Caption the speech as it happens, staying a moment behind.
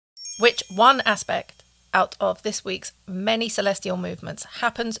Which one aspect out of this week's many celestial movements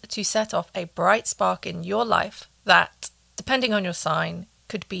happens to set off a bright spark in your life that, depending on your sign,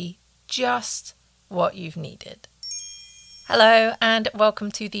 could be just what you've needed? Hello and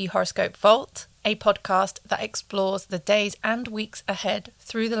welcome to the Horoscope Vault, a podcast that explores the days and weeks ahead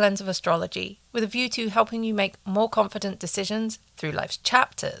through the lens of astrology, with a view to helping you make more confident decisions through life's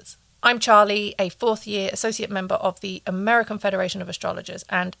chapters. I'm Charlie, a fourth-year associate member of the American Federation of Astrologers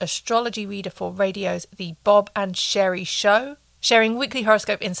and astrology reader for radio's The Bob and Sherry Show, sharing weekly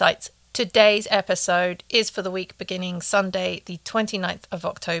horoscope insights. Today's episode is for the week beginning Sunday, the 29th of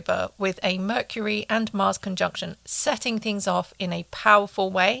October, with a Mercury and Mars conjunction setting things off in a powerful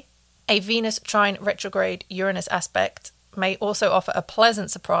way. A Venus trine retrograde Uranus aspect may also offer a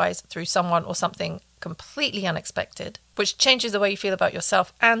pleasant surprise through someone or something completely unexpected, which changes the way you feel about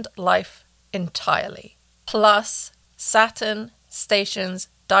yourself and life entirely. Plus, Saturn stations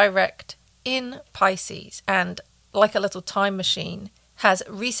direct in Pisces and, like a little time machine, has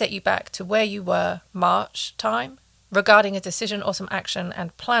reset you back to where you were March time regarding a decision or some action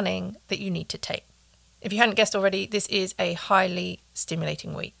and planning that you need to take. If you hadn't guessed already, this is a highly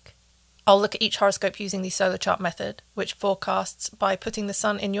stimulating week. I'll look at each horoscope using the solar chart method, which forecasts by putting the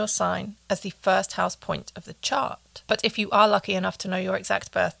sun in your sign as the first house point of the chart. But if you are lucky enough to know your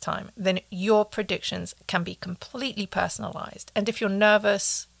exact birth time, then your predictions can be completely personalized. And if you're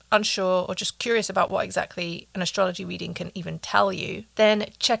nervous, unsure, or just curious about what exactly an astrology reading can even tell you, then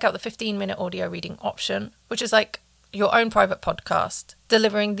check out the 15-minute audio reading option, which is like your own private podcast,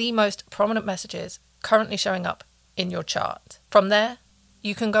 delivering the most prominent messages currently showing up in your chart. From there,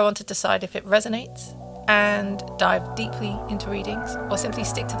 you can go on to decide if it resonates and dive deeply into readings, or simply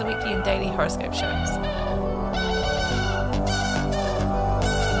stick to the weekly and daily horoscope shows.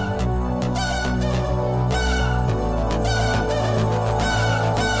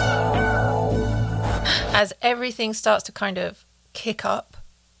 As everything starts to kind of kick up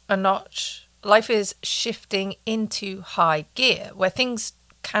a notch, life is shifting into high gear, where things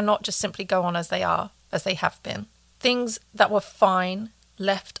cannot just simply go on as they are, as they have been. Things that were fine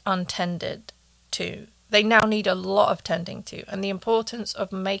left untended to, they now need a lot of tending to, and the importance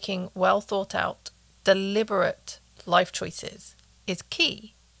of making well thought out, deliberate life choices is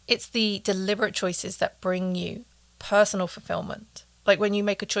key. It's the deliberate choices that bring you personal fulfillment, like when you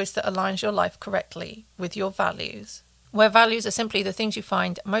make a choice that aligns your life correctly with your values, where values are simply the things you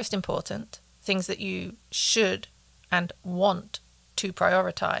find most important, things that you should and want to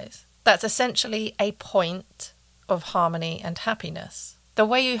prioritize. That's essentially a point of harmony and happiness. The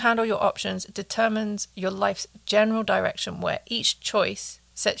way you handle your options determines your life's general direction, where each choice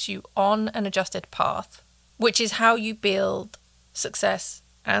sets you on an adjusted path, which is how you build success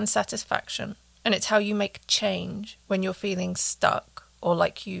and satisfaction. And it's how you make change when you're feeling stuck or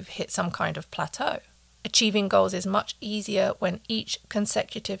like you've hit some kind of plateau. Achieving goals is much easier when each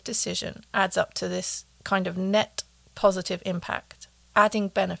consecutive decision adds up to this kind of net positive impact, adding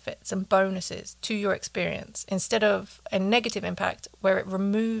benefits and bonuses to your experience instead of a negative impact where it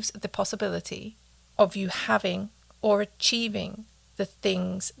removes the possibility of you having or achieving the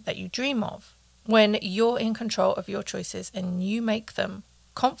things that you dream of. When you're in control of your choices and you make them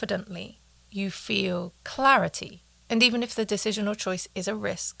confidently, you feel clarity. And even if the decision or choice is a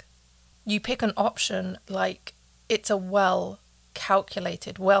risk, you pick an option like it's a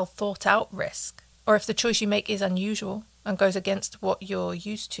well-calculated, well-thought-out risk. Or if the choice you make is unusual and goes against what you're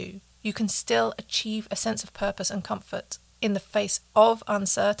used to, you can still achieve a sense of purpose and comfort in the face of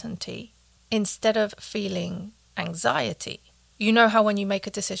uncertainty instead of feeling anxiety. You know how when you make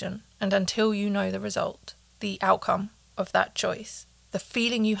a decision, and until you know the result, the outcome of that choice, the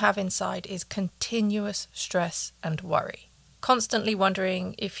feeling you have inside is continuous stress and worry, constantly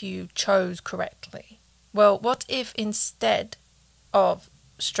wondering if you chose correctly. Well, what if instead of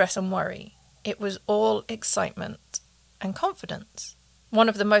stress and worry, it was all excitement and confidence? One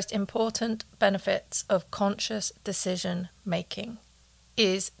of the most important benefits of conscious decision making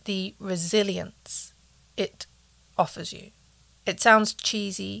is the resilience it offers you. It sounds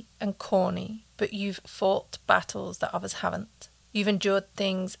cheesy and corny, but you've fought battles that others haven't. You've endured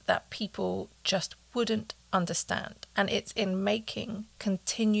things that people just wouldn't understand. And it's in making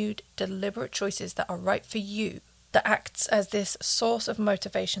continued deliberate choices that are right for you that acts as this source of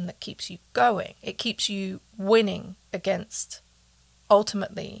motivation that keeps you going. It keeps you winning against,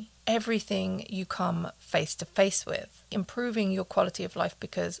 ultimately, everything you come face to face with, improving your quality of life,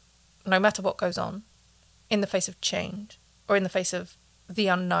 because no matter what goes on, in the face of change, or in the face of the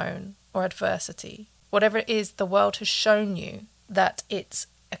unknown or adversity, whatever it is the world has shown you that it's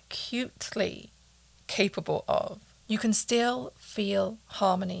acutely capable of, you can still feel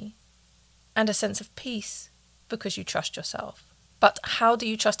harmony and a sense of peace because you trust yourself. But how do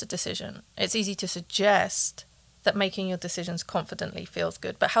you trust a decision? It's easy to suggest that making your decisions confidently feels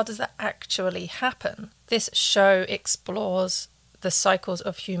good, but how does that actually happen? This show explores the cycles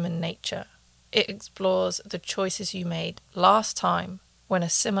of human nature. It explores the choices you made last time when a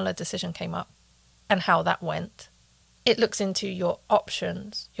similar decision came up and how that went. It looks into your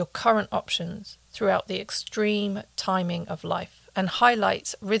options, your current options, throughout the extreme timing of life and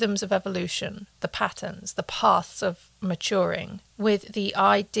highlights rhythms of evolution, the patterns, the paths of maturing, with the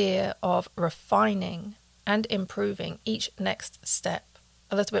idea of refining and improving each next step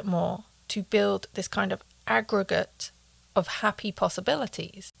a little bit more to build this kind of aggregate of happy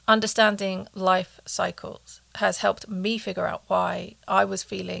possibilities. Understanding life cycles has helped me figure out why I was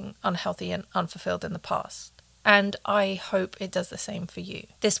feeling unhealthy and unfulfilled in the past. And I hope it does the same for you.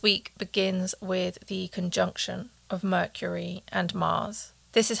 This week begins with the conjunction of Mercury and Mars.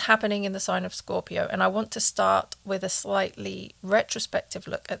 This is happening in the sign of Scorpio, and I want to start with a slightly retrospective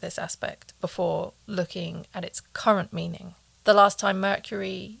look at this aspect before looking at its current meaning. The last time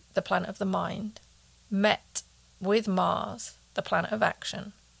Mercury, the planet of the mind, met with Mars, the planet of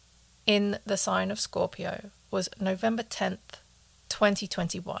action, in the sign of Scorpio was November 10th,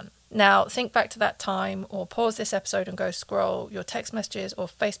 2021. Now, think back to that time or pause this episode and go scroll your text messages or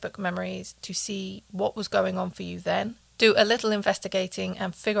Facebook memories to see what was going on for you then. Do a little investigating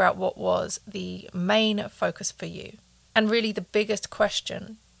and figure out what was the main focus for you. And really the biggest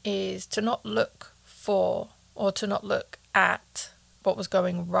question is to not look for or to not look at what was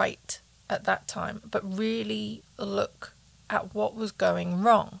going right at that time, but really look at what was going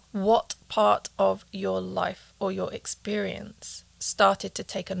wrong. What part of your life or your experience started to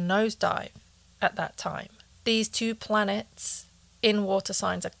take a nosedive at that time? These two planets in water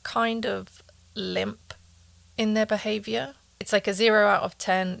signs are kind of limp in their behavior. It's like a 0 out of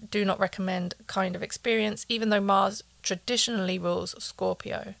 10, do not recommend kind of experience, even though Mars traditionally rules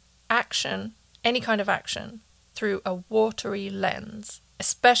Scorpio. Action, any kind of action, through a watery lens,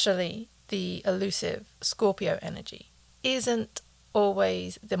 especially the elusive Scorpio energy, isn't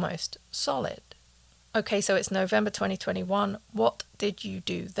always the most solid. Okay, so it's November 2021. What did you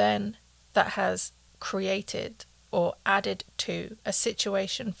do then that has created or added to a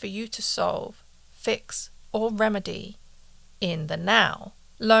situation for you to solve, fix, or remedy in the now?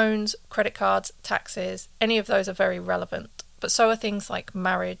 Loans, credit cards, taxes, any of those are very relevant, but so are things like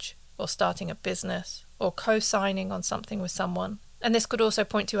marriage or starting a business or co-signing on something with someone. And this could also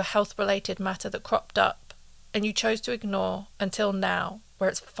point to a health-related matter that cropped up and you chose to ignore until now, where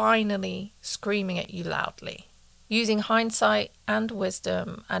it's finally screaming at you loudly. Using hindsight and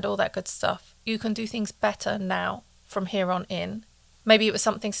wisdom and all that good stuff, you can do things better now from here on in. Maybe it was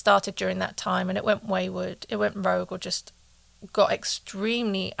something started during that time and it went wayward, it went rogue, or just got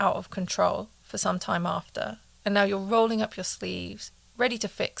extremely out of control for some time after. And now you're rolling up your sleeves, ready to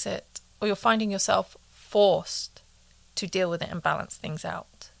fix it, or you're finding yourself forced to deal with it and balance things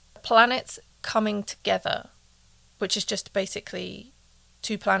out. Planets coming together, which is just basically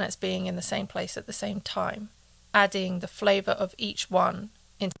two planets being in the same place at the same time, adding the flavour of each one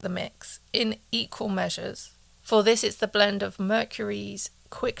into the mix in equal measures. For this, it's the blend of Mercury's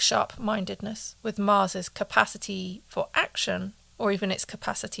quick, sharp-mindedness with Mars's capacity for action, or even its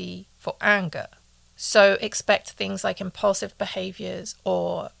capacity for anger. So expect things like impulsive behaviours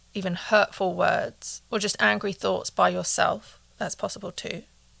or even hurtful words, or just angry thoughts by yourself. That's possible too.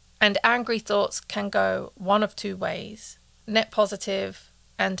 And angry thoughts can go one of two ways: net positive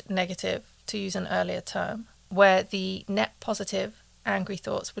and negative, to use an earlier term, where the net positive angry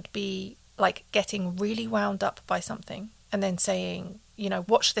thoughts would be like getting really wound up by something and then saying,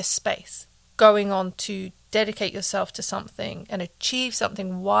 watch this space, going on to dedicate yourself to something and achieve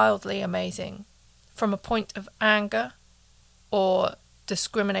something wildly amazing from a point of anger or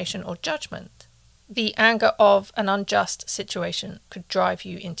discrimination or judgment. The anger of an unjust situation could drive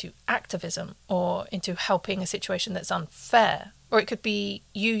you into activism or into helping a situation that's unfair. Or it could be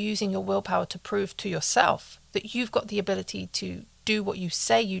you using your willpower to prove to yourself that you've got the ability to do what you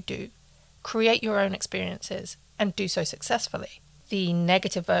say you do, create your own experiences, and do so successfully. The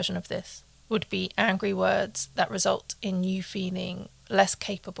negative version of this would be angry words that result in you feeling less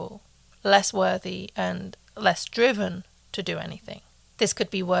capable, less worthy, and less driven to do anything. This could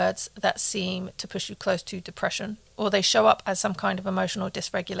be words that seem to push you close to depression, or they show up as some kind of emotional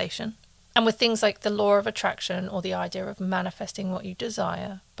dysregulation. And with things like the law of attraction or the idea of manifesting what you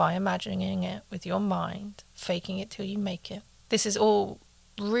desire by imagining it with your mind, faking it till you make it. This is all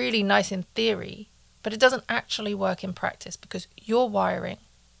really nice in theory, but it doesn't actually work in practice because your wiring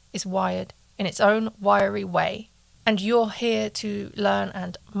is wired in its own wiry way, and you're here to learn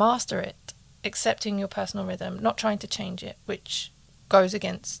and master it accepting your personal rhythm, not trying to change it, which goes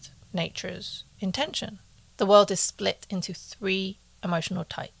against nature's intention. The world is split into 3 emotional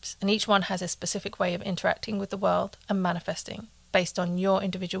types, and each one has a specific way of interacting with the world and manifesting based on your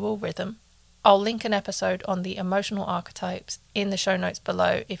individual rhythm. I'll link an episode on the emotional archetypes in the show notes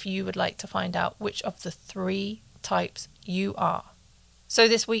below if you would like to find out which of the 3 types you are. So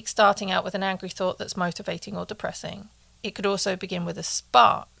this week, starting out with an angry thought that's motivating or depressing, it could also begin with a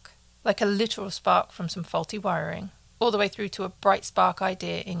spark, like a literal spark from some faulty wiring, all the way through to a bright spark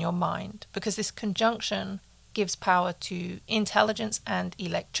idea in your mind, because this conjunction gives power to intelligence and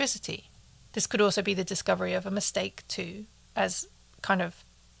electricity. This could also be the discovery of a mistake too, as kind of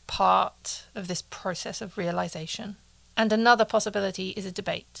part of this process of realization. And another possibility is a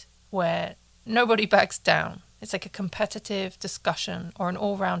debate where nobody backs down. It's like a competitive discussion or an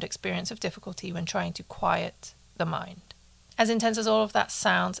all-round experience of difficulty when trying to quiet the mind. As intense as all of that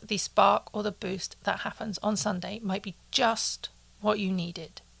sounds, the spark or the boost that happens on Sunday might be just what you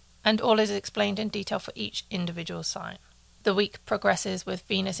needed. And all is explained in detail for each individual sign. The week progresses with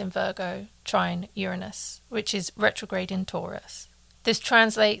Venus in Virgo, trine Uranus, which is retrograde in Taurus. This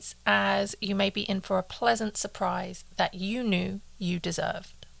translates as you may be in for a pleasant surprise that you knew you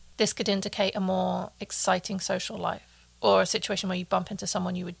deserved. This could indicate a more exciting social life, or a situation where you bump into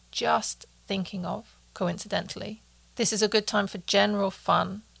someone you were just thinking of, coincidentally. This is a good time for general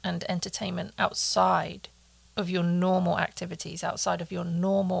fun and entertainment outside of your normal activities, outside of your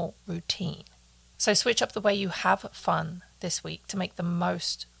normal routine. So switch up the way you have fun this week to make the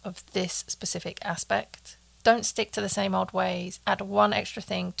most of this specific aspect. Don't stick to the same old ways. Add one extra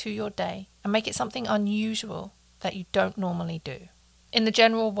thing to your day and make it something unusual that you don't normally do. In the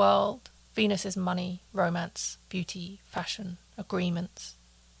general world, Venus is money, romance, beauty, fashion, agreements.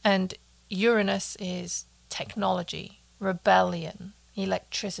 And Uranus is technology, rebellion,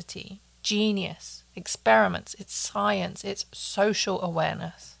 electricity, genius, experiments, it's science, it's social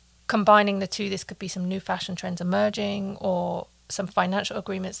awareness. Combining the two, this could be some new fashion trends emerging or some financial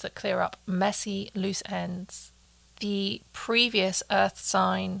agreements that clear up messy loose ends. The previous Earth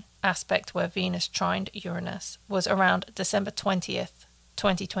sign aspect where Venus trined Uranus was around December 20th,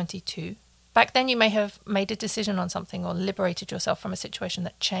 2022. Back then you may have made a decision on something or liberated yourself from a situation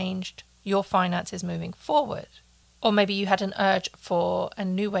that changed your finances moving forward. Or maybe you had an urge for a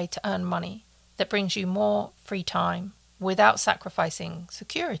new way to earn money that brings you more free time without sacrificing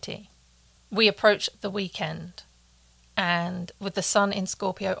security. We approach the weekend, and with the Sun in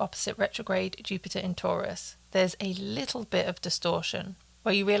Scorpio opposite retrograde Jupiter in Taurus, there's a little bit of distortion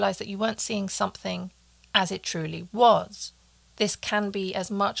where you realize that you weren't seeing something as it truly was. This can be as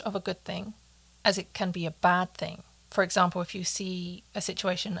much of a good thing as it can be a bad thing. For example, if you see a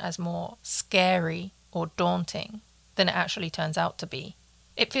situation as more scary or daunting than it actually turns out to be.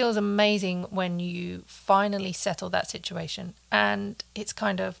 It feels amazing when you finally settle that situation and it's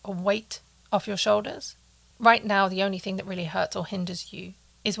kind of a weight off your shoulders. Right now, the only thing that really hurts or hinders you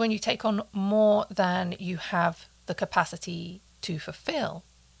is when you take on more than you have the capacity to fulfill.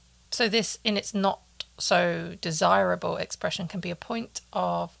 So this, in its not so desirable expression, can be a point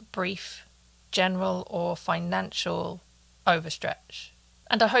of brief, general or financial overstretch.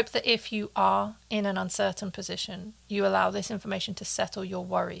 And I hope that if you are in an uncertain position, you allow this information to settle your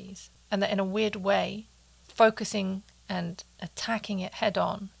worries, and that in a weird way, focusing and attacking it head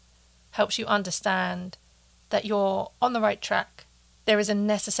on helps you understand that you're on the right track. There is a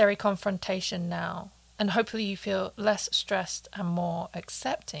necessary confrontation now, and hopefully you feel less stressed and more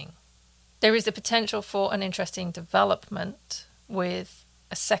accepting. There is the potential for an interesting development with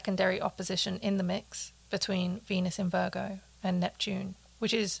a secondary opposition in the mix between Venus in Virgo and Neptune,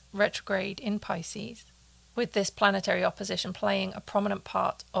 which is retrograde in Pisces. With this planetary opposition playing a prominent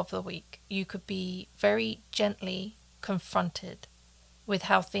part of the week, you could be very gently confronted with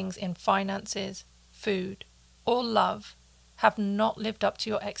how things in finances, food, or love have not lived up to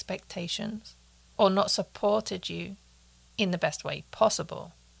your expectations or not supported you in the best way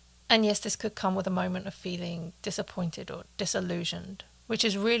possible. And yes, this could come with a moment of feeling disappointed or disillusioned, which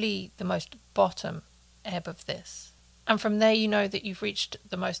is really the most bottom ebb of this. And from there, you know that you've reached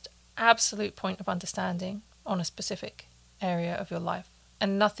the most absolute point of understanding on a specific area of your life.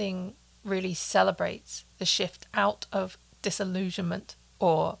 And nothing really celebrates the shift out of disillusionment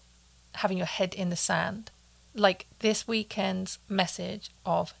or having your head in the sand like this weekend's message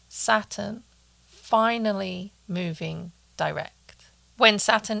of Saturn finally moving direct. When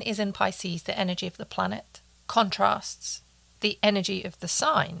Saturn is in Pisces, the energy of the planet contrasts the energy of the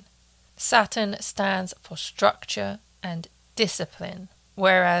sign. Saturn stands for structure and discipline,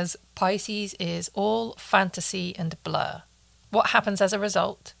 whereas Pisces is all fantasy and blur. What happens as a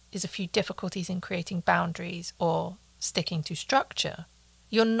result is a few difficulties in creating boundaries or sticking to structure,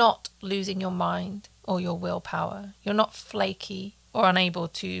 you're not losing your mind or your willpower. You're not flaky or unable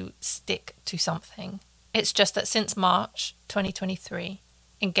to stick to something. It's just that since March 2023,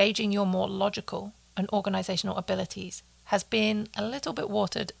 engaging your more logical and organizational abilities has been a little bit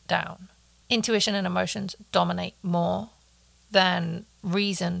watered down. Intuition and emotions dominate more than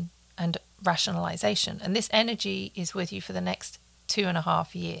reason and rationalization, and this energy is with you for the next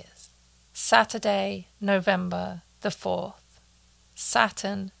 2.5 years. Saturday, November the 4th,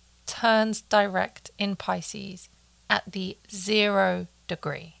 Saturn turns direct in Pisces at the 0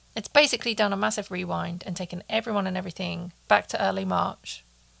 degree. It's basically done a massive rewind and taken everyone and everything back to early March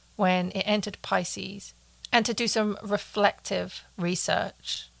when it entered Pisces, and to do some reflective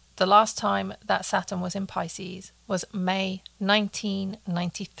research. The last time that Saturn was in Pisces was May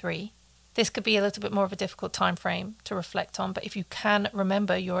 1993. This could be a little bit more of a difficult time frame to reflect on, but if you can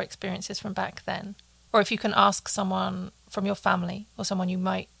remember your experiences from back then, or if you can ask someone from your family or someone you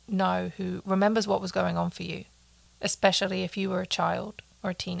might know who remembers what was going on for you, especially if you were a child or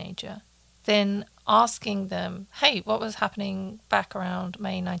a teenager, then asking them, hey, what was happening back around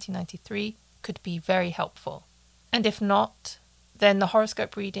May 1993 could be very helpful. And if not, then the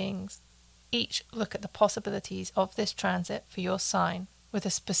horoscope readings each look at the possibilities of this transit for your sign with a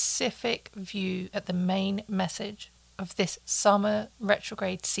specific view at the main message of this summer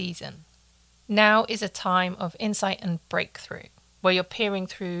retrograde season. Now is a time of insight and breakthrough, where you're peering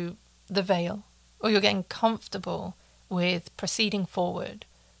through the veil, or you're getting comfortable with proceeding forward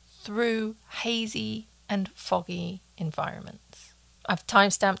through hazy and foggy environments. I've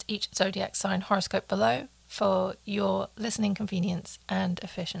timestamped each zodiac sign horoscope below for your listening convenience and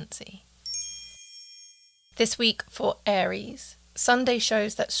efficiency. This week for Aries, Sunday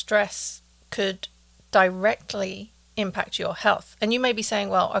shows that stress could directly impact your health. And you may be saying,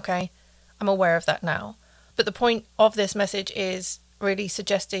 well, okay, I'm aware of that now. But the point of this message is really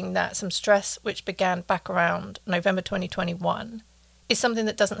suggesting that some stress which began back around November 2021 is something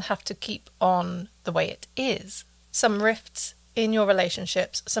that doesn't have to keep on the way it is. Some rifts in your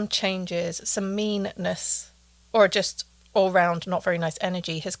relationships, some changes, some meanness, or just all-round not very nice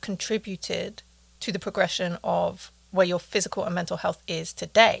energy has contributed to the progression of where your physical and mental health is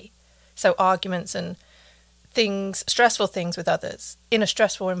today. So arguments and things, stressful things with others in a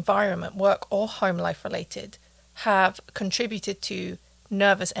stressful environment, work or home life related, have contributed to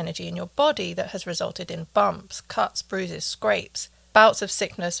nervous energy in your body that has resulted in bumps, cuts, bruises, scrapes, bouts of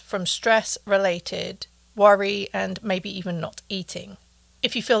sickness from stress related worry and maybe even not eating.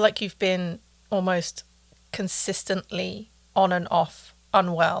 If you feel like you've been almost consistently on and off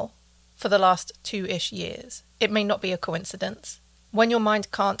unwell for the last 2-ish years, it may not be a coincidence. When your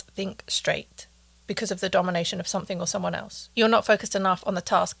mind can't think straight because of the domination of something or someone else, you're not focused enough on the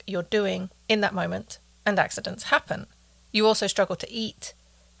task you're doing in that moment, and accidents happen. You also struggle to eat,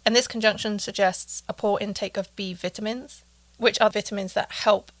 and this conjunction suggests a poor intake of B vitamins, which are vitamins that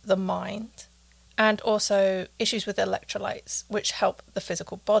help the mind, and also issues with electrolytes, which help the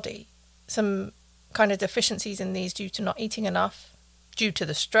physical body. Some kind of deficiencies in these due to not eating enough, due to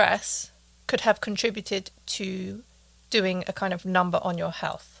the stress, could have contributed to doing a kind of number on your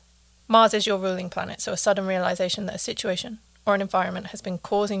health. Mars is your ruling planet, so a sudden realization that a situation or an environment has been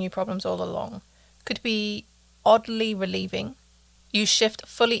causing you problems all along could be oddly relieving. You shift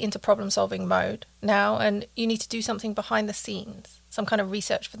fully into problem-solving mode now, and you need to do something behind the scenes, some kind of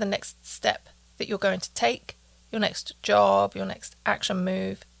research for the next step that you're going to take, your next job, your next action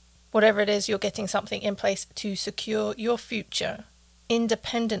move. Whatever it is, you're getting something in place to secure your future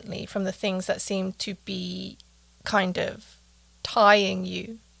independently from the things that seem to be kind of tying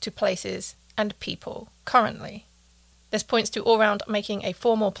you to places and people currently. This points to all round making a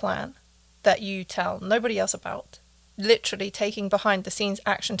formal plan that you tell nobody else about, literally taking behind the scenes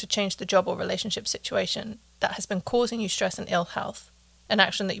action to change the job or relationship situation that has been causing you stress and ill health, an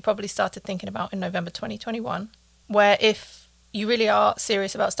action that you probably started thinking about in November 2021, where if you really are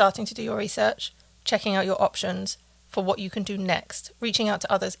serious about starting to do your research, checking out your options for what you can do next, reaching out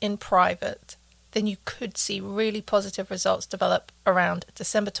to others in private, then you could see really positive results develop around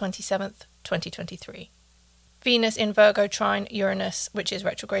December 27th, 2023. Venus in Virgo trine Uranus, which is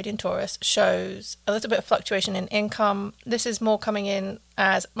retrograde in Taurus, shows a little bit of fluctuation in income. This is more coming in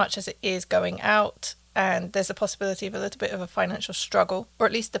as much as it is going out, and there's a possibility of a little bit of a financial struggle, or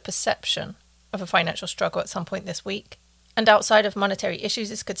at least the perception of a financial struggle at some point this week. And outside of monetary issues,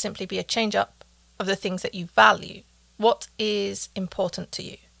 this could simply be a change up of the things that you value. What is important to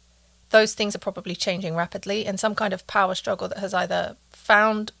you? Those things are probably changing rapidly, and some kind of power struggle that has either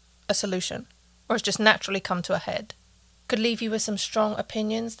found a solution or has just naturally come to a head could leave you with some strong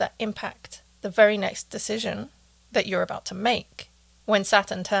opinions that impact the very next decision that you're about to make. When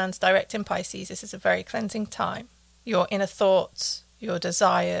Saturn turns direct in Pisces, this is a very cleansing time. Your inner thoughts, your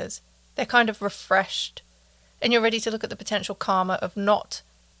desires, they're kind of refreshed, and you're ready to look at the potential karma of not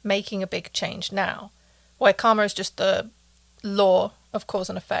making a big change now, where karma is just the law of cause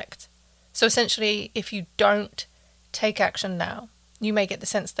and effect. So essentially, if you don't take action now, you may get the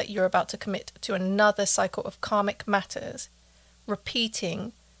sense that you're about to commit to another cycle of karmic matters,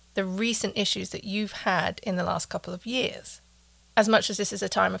 repeating the recent issues that you've had in the last couple of years. As much as this is a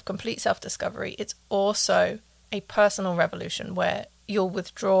time of complete self-discovery, it's also a personal revolution where you'll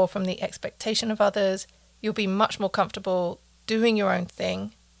withdraw from the expectation of others, you'll be much more comfortable doing your own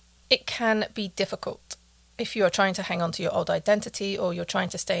thing. It can be difficult if you're trying to hang on to your old identity, or you're trying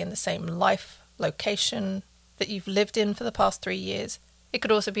to stay in the same life location that you've lived in for the past 3 years. It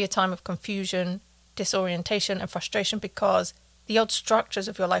could also be a time of confusion, disorientation, and frustration because the old structures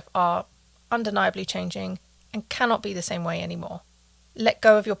of your life are undeniably changing and cannot be the same way anymore. Let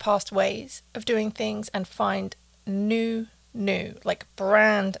go of your past ways of doing things and find new, like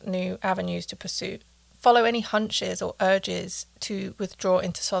brand new avenues to pursue. Follow any hunches or urges to withdraw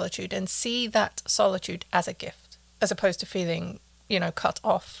into solitude and see that solitude as a gift, as opposed to feeling, cut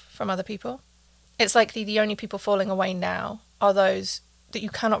off from other people. It's likely the only people falling away now are those that you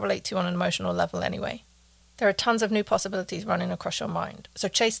cannot relate to on an emotional level anyway. There are tons of new possibilities running across your mind, so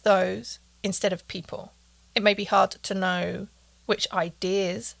chase those instead of people. It may be hard to know which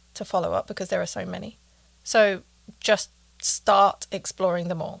ideas to follow up because there are so many. So just start exploring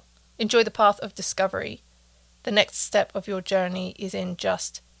them all. Enjoy the path of discovery. The next step of your journey is in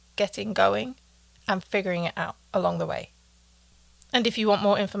just getting going and figuring it out along the way. And if you want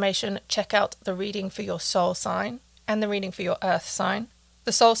more information, check out the reading for your soul sign and the reading for your earth sign.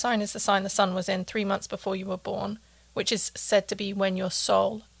 The soul sign is the sign the sun was in 3 months before you were born, which is said to be when your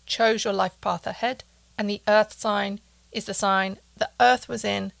soul chose your life path ahead, and the earth sign is the sign the earth was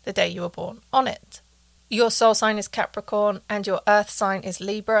in the day you were born on it. Your soul sign is Capricorn and your earth sign is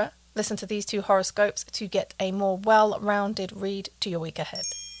Libra. Listen to these 2 horoscopes to get a more well-rounded read to your week ahead.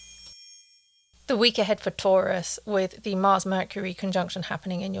 The week ahead for Taurus, with the Mars-Mercury conjunction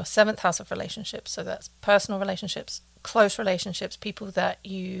happening in your 7th house of relationships. So that's personal relationships, close relationships, people that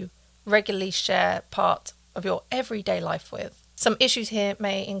you regularly share part of your everyday life with. Some issues here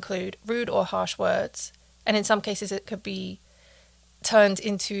may include rude or harsh words, and in some cases it could be turned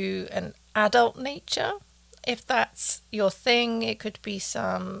into an adult nature. If that's your thing, it could be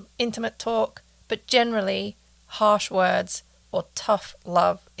some intimate talk, but generally harsh words or tough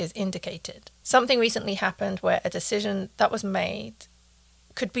love is indicated. Something recently happened where a decision that was made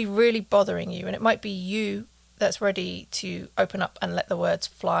could be really bothering you, and it might be you that's ready to open up and let the words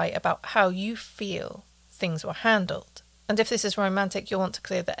fly about how you feel things were handled. And if this is romantic, you'll want to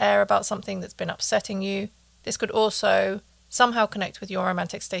clear the air about something that's been upsetting you. This could also somehow connect with your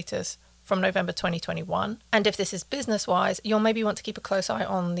romantic status from November 2021. And if this is business-wise, you'll maybe want to keep a close eye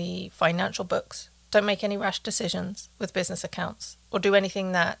on the financial books. Don't make any rash decisions with business accounts or do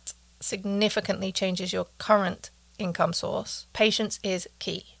anything that significantly changes your current income source. Patience is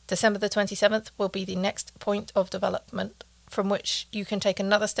key. December the 27th will be the next point of development from which you can take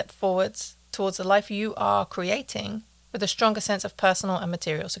another step forwards towards the life you are creating with a stronger sense of personal and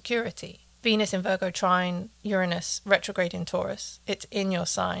material security. Venus in Virgo trine Uranus retrograde in Taurus. It's in your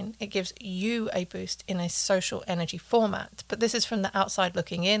sign. It gives you a boost in a social energy format. But this is from the outside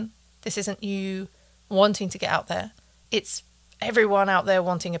looking in. This isn't you wanting to get out there. It's everyone out there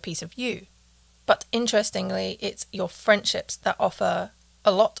wanting a piece of you. But interestingly, it's your friendships that offer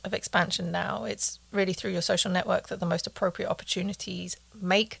a lot of expansion now. It's really through your social network that the most appropriate opportunities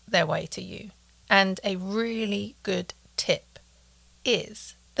make their way to you. And a really good tip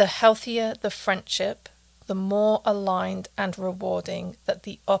is the healthier the friendship, the more aligned and rewarding that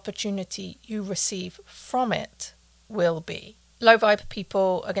the opportunity you receive from it will be. Low vibe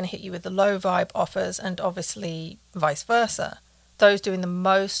people are going to hit you with the low vibe offers, and obviously vice versa. Those doing the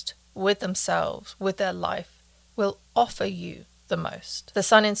most with themselves, with their life, will offer you the most. The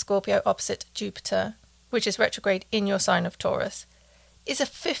Sun in Scorpio opposite Jupiter, which is retrograde in your sign of Taurus, is a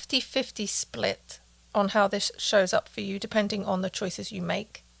 50-50 split on how this shows up for you, depending on the choices you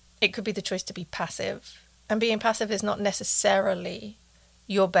make. It could be the choice to be passive, and being passive is not necessarily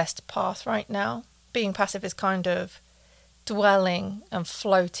your best path right now. Being passive is kind of dwelling and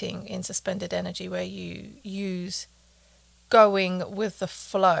floating in suspended energy, where you use going with the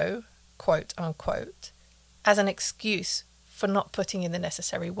flow, quote unquote, as an excuse for not putting in the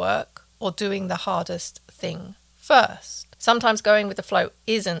necessary work or doing the hardest thing first. Sometimes going with the flow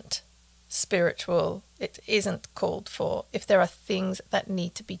isn't spiritual, it isn't called for. If there are things that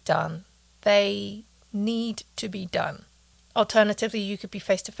need to be done, they need to be done. Alternatively, you could be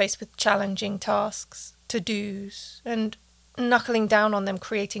face to face with challenging tasks, to-dos, and knuckling down on them,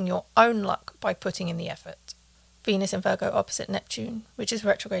 creating your own luck by putting in the effort. Venus in Virgo opposite Neptune, which is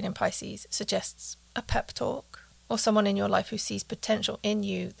retrograde in Pisces, suggests a pep talk, or someone in your life who sees potential in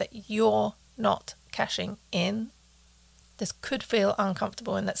you that you're not cashing in. This could feel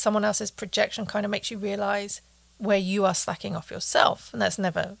uncomfortable in that someone else's projection kind of makes you realize where you are slacking off yourself, and that's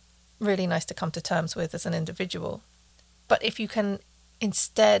never really nice to come to terms with as an individual. But if you can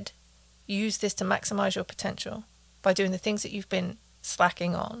instead use this to maximize your potential by doing the things that you've been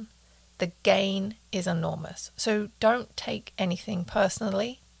slacking on, the gain is enormous. So don't take anything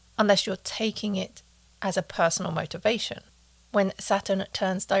personally unless you're taking it as a personal motivation. When Saturn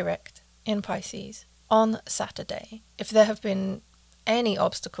turns direct in Pisces on Saturday, if there have been any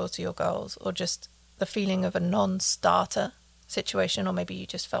obstacles to your goals, or just the feeling of a non-starter situation, or maybe you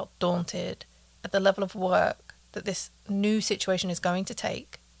just felt daunted at the level of work that this new situation is going to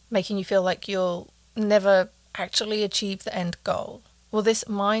take, making you feel like you'll never actually achieve the end goal, well, this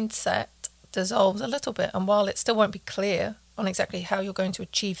mindset dissolves a little bit, and while it still won't be clear on exactly how you're going to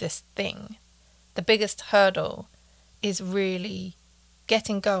achieve this thing, the biggest hurdle is really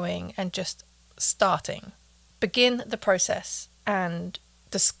getting going and just starting. Begin the process and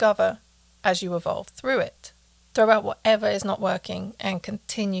discover as you evolve through it. Throw out whatever is not working and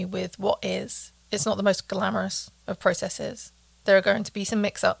continue with what is. It's not the most glamorous of processes. There are going to be some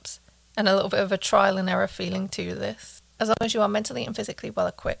mix-ups and a little bit of a trial and error feeling to this. As long as you are mentally and physically well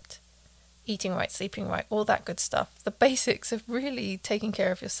equipped, eating right, sleeping right, all that good stuff, the basics of really taking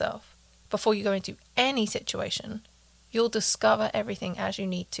care of yourself before you go into any situation, you'll discover everything as you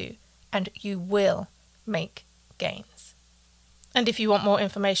need to, and you will make gains. And if you want more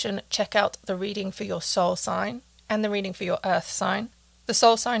information, check out the reading for your soul sign and the reading for your earth sign. The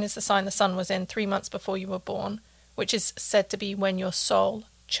soul sign is the sign the sun was in 3 months before you were born, which is said to be when your soul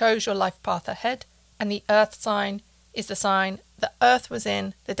chose your life path ahead, and the earth sign is the sign the earth was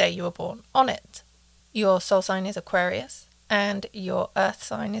in the day you were born on it. Your soul sign is Aquarius, and your earth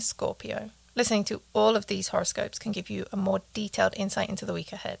sign is Scorpio. Listening to all of these horoscopes can give you a more detailed insight into the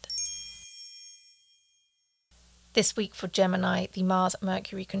week ahead. This week for Gemini, the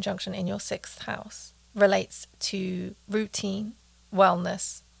Mars-Mercury conjunction in your 6th house relates to routine,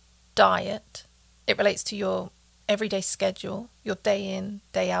 wellness, diet. It relates to your everyday schedule, your day in,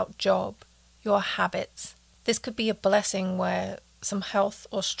 day out job, your habits. This could be a blessing where some health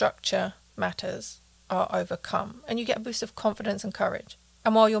or structure matters are overcome and you get a boost of confidence and courage.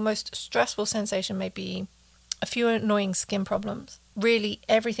 And while your most stressful sensation may be a few annoying skin problems, really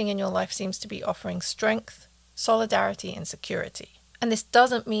everything in your life seems to be offering strength, solidarity and security. And this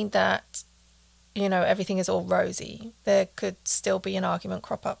doesn't mean that, everything is all rosy. There could still be an argument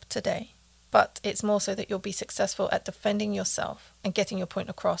crop up today. But it's more so that you'll be successful at defending yourself and getting your point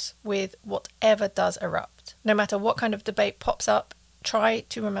across with whatever does erupt. No matter what kind of debate pops up, try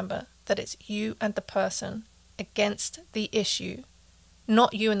to remember that it's you and the person against the issue,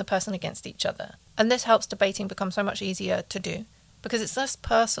 not you and the person against each other. And this helps debating become so much easier to do because it's less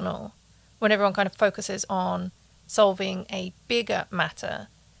personal when everyone kind of focuses on solving a bigger matter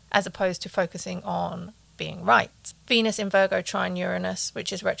as opposed to focusing on being right. Venus in Virgo trine Uranus,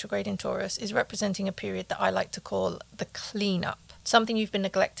 which is retrograde in Taurus, is representing a period that I like to call the cleanup. Something you've been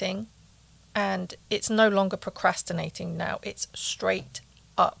neglecting, and it's no longer procrastinating now. It's straight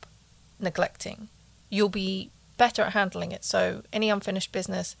up neglecting. You'll be better at handling it, so any unfinished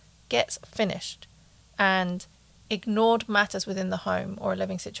business gets finished, and ignored matters within the home or a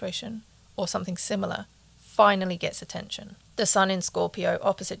living situation or something similar finally gets attention. The Sun in Scorpio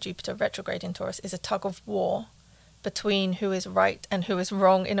opposite Jupiter retrograde in Taurus is a tug of war between who is right and who is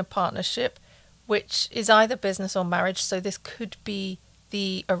wrong in a partnership, which is either business or marriage, so this could be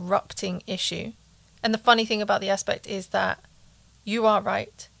the erupting issue. And the funny thing about the aspect is that you are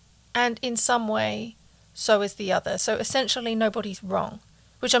right, and in some way, so is the other. So essentially nobody's wrong,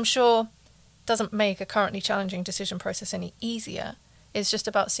 which I'm sure doesn't make a currently challenging decision process any easier. It's just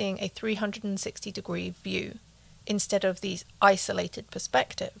about seeing a 360-degree view instead of these isolated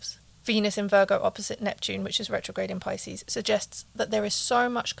perspectives. Venus in Virgo opposite Neptune, which is retrograde in Pisces, suggests that there is so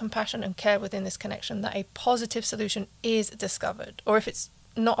much compassion and care within this connection that a positive solution is discovered. Or if it's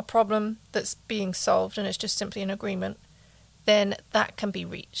not a problem that's being solved and it's just simply an agreement, then that can be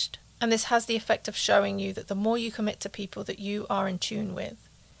reached. And this has the effect of showing you that the more you commit to people that you are in tune with,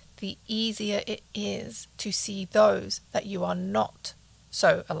 the easier it is to see those that you are not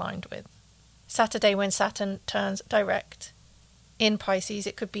so aligned with. Saturday, when Saturn turns direct in Pisces,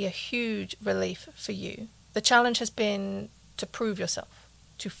 it could be a huge relief for you. The challenge has been to prove yourself,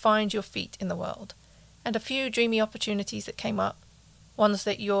 to find your feet in the world. And a few dreamy opportunities that came up, ones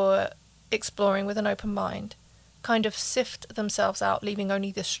that you're exploring with an open mind, kind of sift themselves out, leaving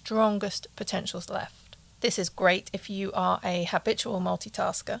only the strongest potentials left. This is great if you are a habitual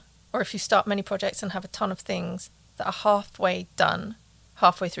multitasker, or if you start many projects and have a ton of things that are halfway done,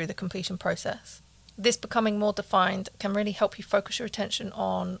 halfway through the completion process. This becoming more defined can really help you focus your attention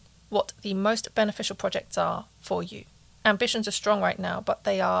on what the most beneficial projects are for you. Ambitions are strong right now, but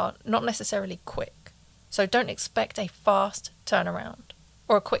they are not necessarily quick. So don't expect a fast turnaround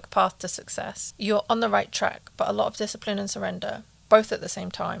or a quick path to success. You're on the right track, but a lot of discipline and surrender, both at the same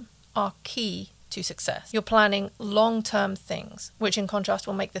time, are key to success. You're planning long-term things, which in contrast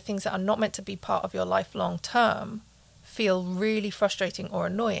will make the things that are not meant to be part of your life long-term feel really frustrating or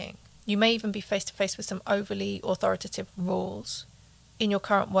annoying. You may even be face-to-face with some overly authoritative rules in your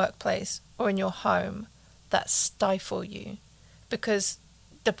current workplace or in your home that stifle you, because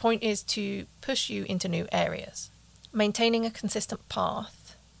the point is to push you into new areas. Maintaining a consistent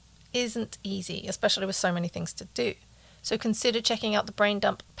path isn't easy, especially with so many things to do. So consider checking out the Brain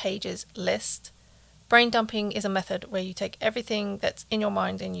Dump Pages list. Brain dumping is a method where you take everything that's in your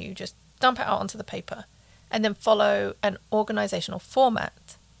mind and you just dump it out onto the paper and then follow an organizational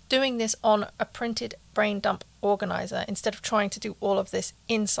format. Doing this on a printed brain dump organizer instead of trying to do all of this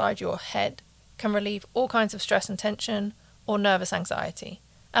inside your head can relieve all kinds of stress and tension or nervous anxiety.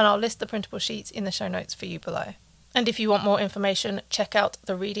 And I'll list the printable sheets in the show notes for you below. And if you want more information, check out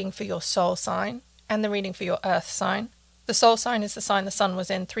the reading for your soul sign and the reading for your earth sign. The soul sign is the sign the sun was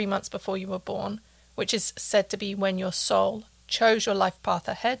in 3 months before you were born, which is said to be when your soul chose your life path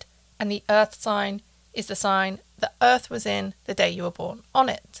ahead, and the earth sign is the sign the earth was in the day you were born on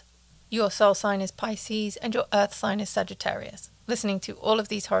it. Your soul sign is Pisces and your earth sign is Sagittarius. Listening to all of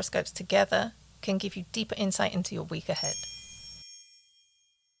these horoscopes together can give you deeper insight into your week ahead.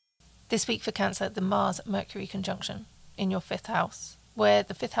 This week for Cancer, the Mars-Mercury conjunction in your 5th house, where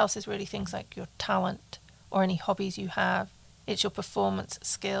the 5th house is really things like your talent or any hobbies you have. It's your performance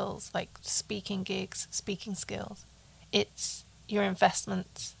skills, like speaking gigs, speaking skills. It's your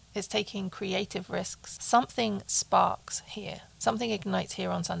investments. It's taking creative risks. Something sparks here. Something ignites here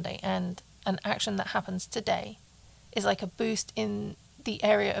on Sunday, and an action that happens today is like a boost in the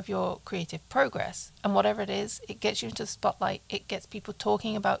area of your creative progress. And whatever it is, it gets you into the spotlight. It gets people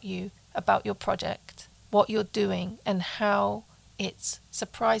talking about you, about your project, what you're doing, and how it's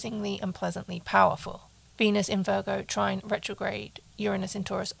surprisingly and pleasantly powerful. Venus in Virgo trine retrograde, Uranus in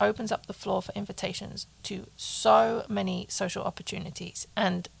Taurus opens up the floor for invitations to so many social opportunities,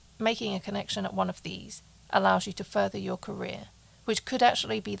 and making a connection at one of these allows you to further your career, which could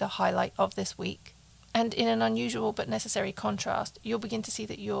actually be the highlight of this week. And in an unusual but necessary contrast, you'll begin to see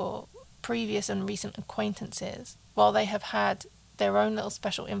that your previous and recent acquaintances, while they have had their own little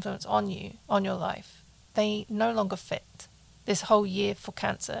special influence on you, on your life, they no longer fit. This whole year for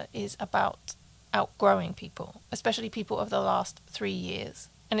Cancer is about outgrowing people, especially people of the last 3 years.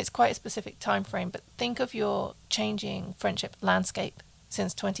 And it's quite a specific time frame, but think of your changing friendship landscape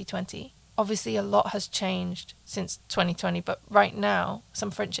since 2020. Obviously a lot has changed since 2020, but right now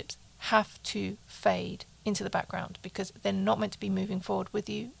some friendships have to fade into the background because they're not meant to be moving forward with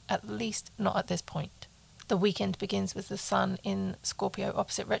you, at least not at this point. The weekend begins with the sun in Scorpio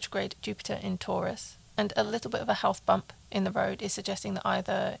opposite retrograde Jupiter in Taurus, and a little bit of a health bump in the road is suggesting that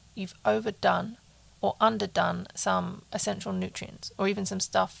either you've overdone or underdone some essential nutrients, or even some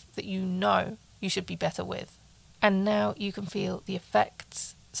stuff that you know you should be better with. And now you can feel the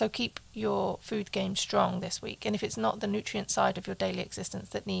effects. So keep your food game strong this week. And if it's not the nutrient side of your daily existence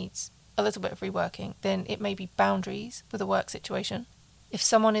that needs a little bit of reworking, then it may be boundaries with a work situation. If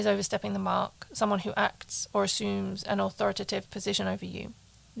someone is overstepping the mark, someone who acts or assumes an authoritative position over you,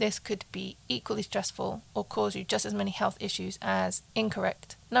 this could be equally stressful or cause you just as many health issues as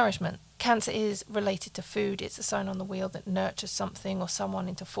incorrect nourishment. Cancer is related to food. It's a sign on the wheel that nurtures something or someone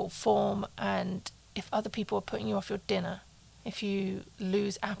into full form. And if other people are putting you off your dinner, if you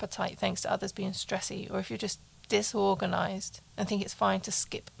lose appetite thanks to others being stressy, or if you're just disorganized and think it's fine to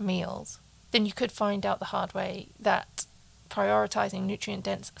skip meals, then you could find out the hard way that prioritizing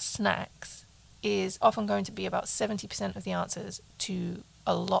nutrient-dense snacks is often going to be about 70% of the answers to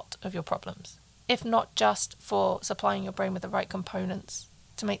a lot of your problems. If not just for supplying your brain with the right components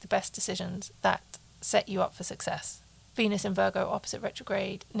to make the best decisions that set you up for success. Venus in Virgo opposite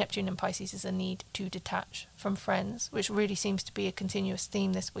retrograde, Neptune in Pisces is a need to detach from friends, which really seems to be a continuous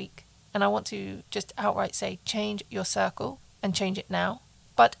theme this week. And I want to just outright say, change your circle and change it now.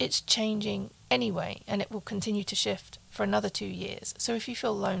 But it's changing anyway, and it will continue to shift for another 2 years. So if you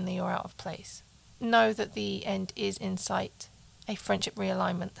feel lonely or out of place, know that the end is in sight. A friendship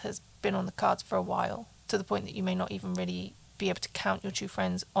realignment has been on the cards for a while, to the point that you may not even really be able to count your true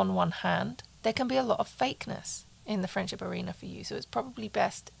friends on one hand. There can be a lot of fakeness in the friendship arena for you, so it's probably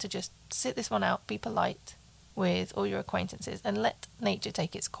best to just sit this one out, be polite with all your acquaintances, and let nature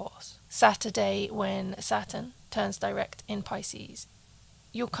take its course. Saturday, when Saturn turns direct in Pisces,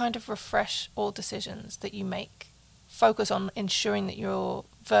 you'll kind of refresh all decisions that you make. Focus on ensuring that your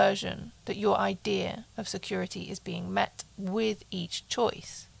version, that your idea of security is being met with each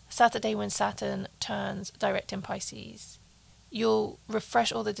choice. Saturday, when Saturn turns direct in Pisces, you'll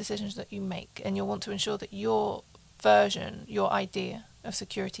refresh all the decisions that you make, and you'll want to ensure that your version, your idea of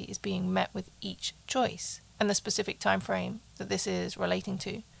security is being met with each choice. And the specific time frame that this is relating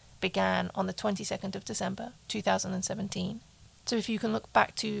to began on the 22nd of December 2017. So if you can look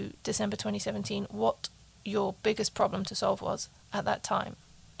back to December 2017, what your biggest problem to solve was at that time,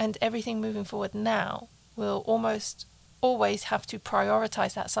 and everything moving forward now will almost always have to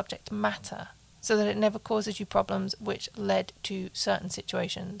prioritize that subject matter so that it never causes you problems which led to certain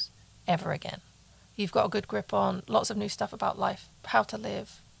situations ever again. You've got a good grip on lots of new stuff about life, how to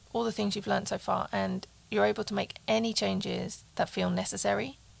live, all the things you've learned so far, and you're able to make any changes that feel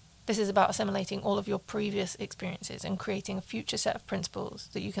necessary. This is about assimilating all of your previous experiences and creating a future set of principles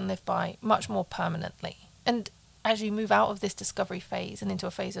that you can live by much more permanently. And as you move out of this discovery phase and into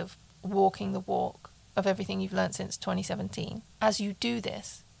a phase of walking the walk of everything you've learned since 2017, as you do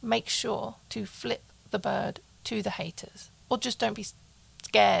this, make sure to flip the bird to the haters. Or just don't be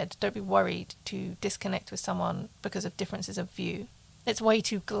scared, don't be worried to disconnect with someone because of differences of view. It's way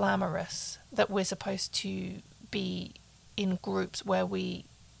too glamorous that we're supposed to be in groups where we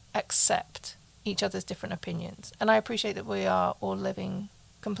accept each other's different opinions. And I appreciate that we are all living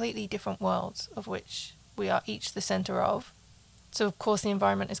completely different worlds of which we are each the center of. So of course the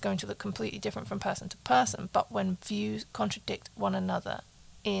environment is going to look completely different from person to person, but when views contradict one another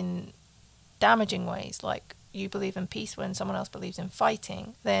in damaging ways, like you believe in peace when someone else believes in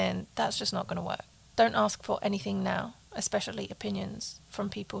fighting, then that's just not going to work. Don't ask for anything now, especially opinions from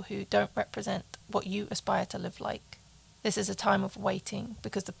people who don't represent what you aspire to live like. This is a time of waiting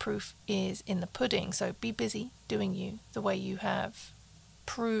because the proof is in the pudding, so be busy doing you the way you have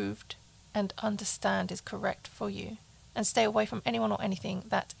proved and understand is correct for you, and stay away from anyone or anything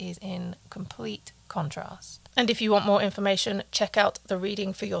that is in complete contrast. And if you want more information, check out the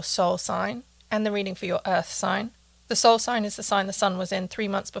reading for your soul sign and the reading for your earth sign. The soul sign is the sign the sun was in 3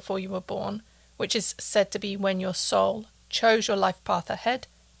 months before you were born, which is said to be when your soul chose your life path ahead,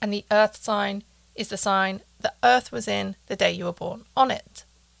 and the earth sign is the sign the earth was in the day you were born on it.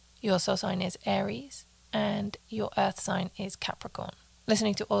 Your soul sign is Aries, and your earth sign is Capricorn.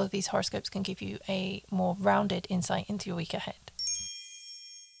 Listening to all of these horoscopes can give you a more rounded insight into your week ahead.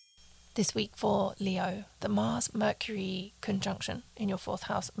 This week for Leo, the Mars-Mercury conjunction in your 4th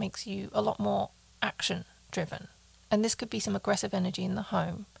house makes you a lot more action-driven. And this could be some aggressive energy in the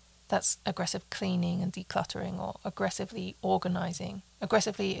home. That's aggressive cleaning and decluttering, or aggressively organising,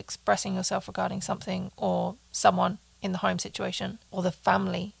 aggressively expressing yourself regarding something or someone in the home situation or the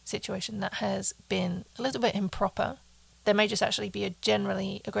family situation that has been a little bit improper. There may just actually be a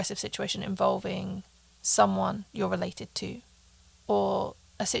generally aggressive situation involving someone you're related to, or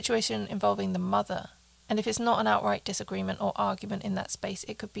a situation involving the mother. And if it's not an outright disagreement or argument in that space,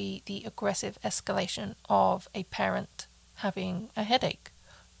 it could be the aggressive escalation of a parent having a headache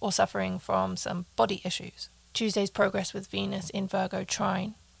or suffering from some body issues. Tuesday's progress with Venus in Virgo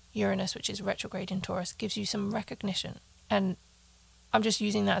trine Uranus, which is retrograde in Taurus, gives you some recognition. And I'm just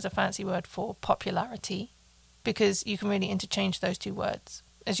using that as a fancy word for popularity, because you can really interchange those two words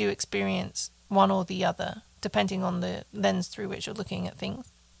as you experience one or the other, depending on the lens through which you're looking at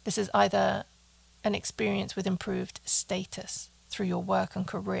things. This is either an experience with improved status through your work and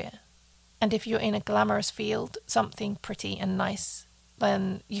career. And if you're in a glamorous field, something pretty and nice,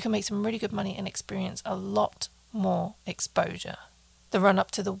 then you can make some really good money and experience a lot more exposure. The run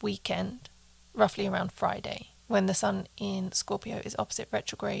up to the weekend, roughly around Friday, when the sun in Scorpio is opposite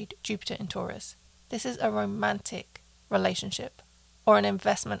retrograde Jupiter in Taurus. This is a romantic relationship or an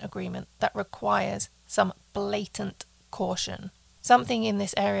investment agreement that requires some blatant caution. Something in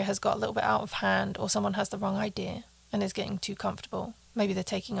this area has got a little bit out of hand, or someone has the wrong idea and is getting too comfortable. Maybe they're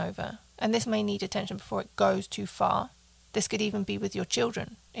taking over. And this may need attention before it goes too far. This could even be with your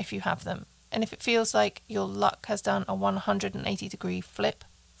children, if you have them. And if it feels like your luck has done a 180-degree flip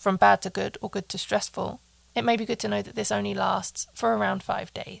from bad to good or good to stressful, it may be good to know that this only lasts for around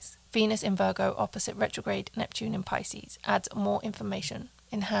 5 days. Venus in Virgo opposite retrograde Neptune in Pisces adds more information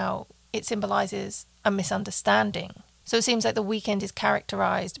in how it symbolises a misunderstanding. So it seems like the weekend is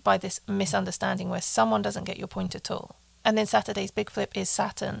characterized by this misunderstanding where someone doesn't get your point at all. And then Saturday's big flip is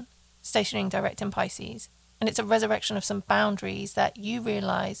Saturn, stationing direct in Pisces. And it's a resurrection of some boundaries that you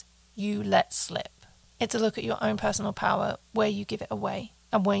realize you let slip. It's a look at your own personal power, where you give it away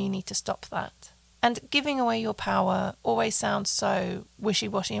and where you need to stop that. And giving away your power always sounds so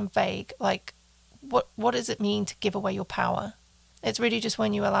wishy-washy and vague. Like, what does it mean to give away your power? It's really just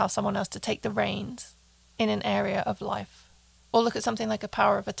when you allow someone else to take the reins in an area of life. Or look at something like a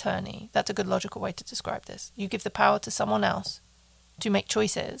power of attorney. That's a good logical way to describe this. You give the power to someone else to make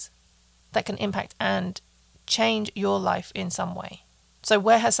choices that can impact and change your life in some way. So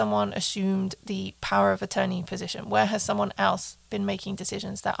where has someone assumed the power of attorney position? Where has someone else been making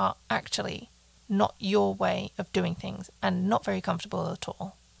decisions that are actually not your way of doing things and not very comfortable at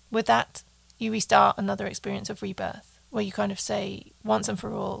all? With that, you restart another experience of rebirth, where you kind of say, once and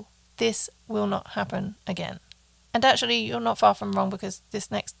for all, this will not happen again. And actually, you're not far from wrong, because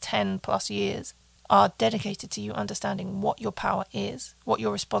this next 10 plus years are dedicated to you understanding what your power is, what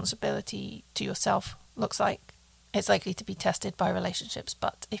your responsibility to yourself looks like. It's likely to be tested by relationships,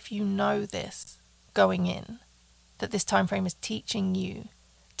 but if you know this going in, that this time frame is teaching you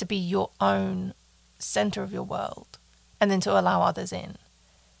to be your own center of your world, and then to allow others in,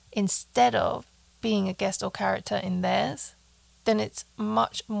 instead of being a guest or character in theirs, then it's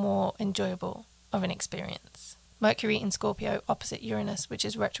much more enjoyable of an experience. Mercury in Scorpio opposite Uranus, which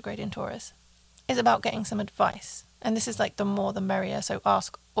is retrograde in Taurus, is about getting some advice. And this is like the more the merrier. So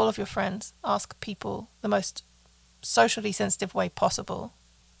ask all of your friends, ask people the most socially sensitive way possible,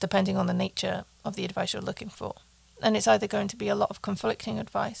 depending on the nature of the advice you're looking for. And it's either going to be a lot of conflicting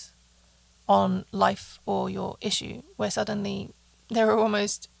advice on life or your issue, where suddenly there are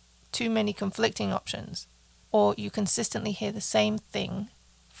almost too many conflicting options, or you consistently hear the same thing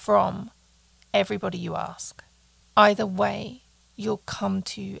from everybody you ask. Either way, you'll come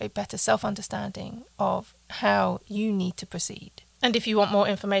to a better self-understanding of how you need to proceed. And if you want more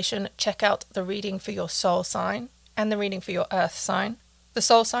information, check out the reading for your soul sign and the reading for your earth sign. The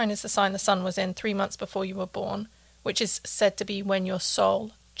soul sign is the sign the sun was in 3 months before you were born, which is said to be when your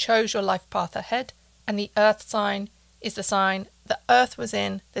soul chose your life path ahead, and the earth sign is the sign the earth was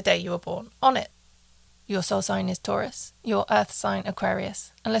in the day you were born on it. Your soul sign is Taurus, your earth sign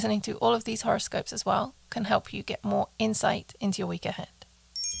Aquarius, and listening to all of these horoscopes as well can help you get more insight into your week ahead.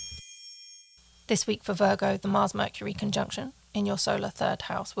 This week for Virgo, the Mars-Mercury conjunction in your solar third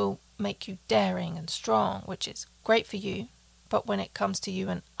house will make you daring and strong, which is great for you, but when it comes to you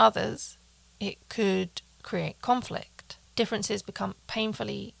and others, it could create conflict. Differences become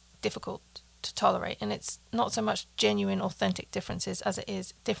painfully difficult to tolerate, and it's not so much genuine, authentic differences as it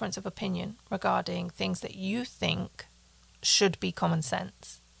is difference of opinion regarding things that you think should be common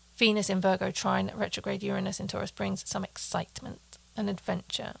sense. Venus in Virgo trine retrograde Uranus in Taurus brings some excitement and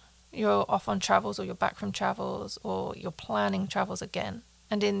adventure. You're off on travels, or you're back from travels, or you're planning travels again,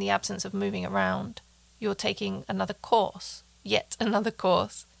 and in the absence of moving around, you're taking another course, yet another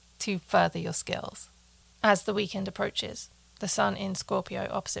course, to further your skills. As the weekend approaches, the Sun in Scorpio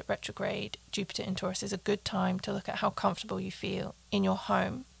opposite retrograde Jupiter in Taurus is a good time to look at how comfortable you feel in your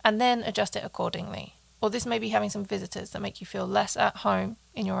home and then adjust it accordingly. Or this may be having some visitors that make you feel less at home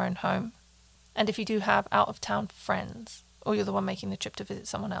in your own home. And if you do have out-of-town friends, or you're the one making the trip to visit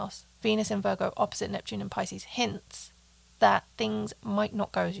someone else, Venus in Virgo opposite Neptune in Pisces hints that things might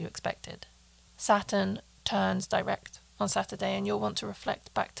not go as you expected. Saturn turns direct on Saturday, and you'll want to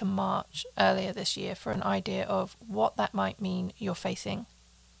reflect back to March earlier this year for an idea of what that might mean you're facing.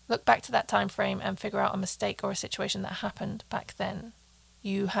 Look back to that time frame and figure out a mistake or a situation that happened back then.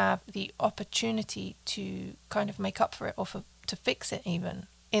 You have the opportunity to kind of make up for it, or to fix it even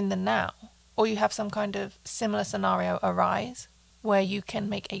in the now. Or you have some kind of similar scenario arise where you can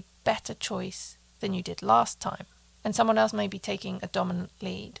make a better choice than you did last time. And someone else may be taking a dominant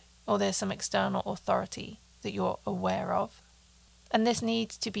lead, or there's some external authority that you're aware of. And this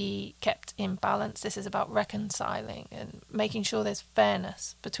needs to be kept in balance. This is about reconciling and making sure there's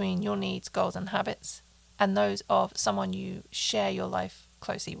fairness between your needs, goals and habits and those of someone you share your life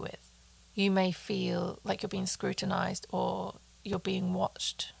closely with. You may feel like you're being scrutinized, or you're being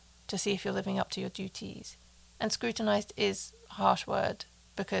watched to see if you're living up to your duties. And scrutinized is a harsh word,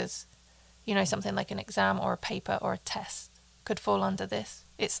 because something like an exam or a paper or a test could fall under this.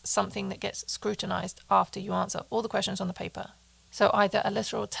 It's something that gets scrutinized after you answer all the questions on the paper. So either a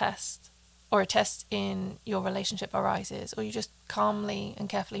literal test or a test in your relationship arises, or you just calmly and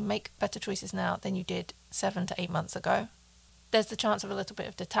carefully make better choices now than you did 7 to 8 months ago. There's the chance of a little bit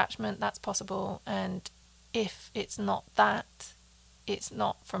of detachment, that's possible, and if it's not that, it's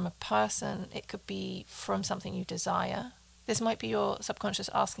not from a person, it could be from something you desire. This might be your subconscious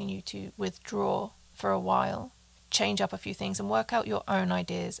asking you to withdraw for a while, change up a few things, and work out your own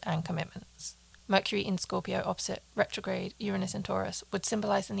ideas and commitments. Mercury in Scorpio opposite retrograde Uranus in Taurus would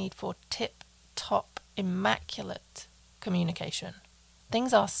symbolize the need for tip-top, immaculate communication.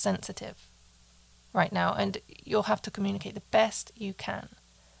 Things are sensitive right now, and you'll have to communicate the best you can.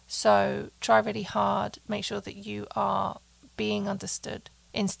 So try really hard, make sure that you are being understood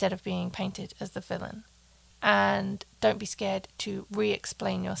instead of being painted as the villain. And don't be scared to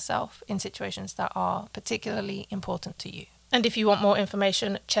re-explain yourself in situations that are particularly important to you. And if you want more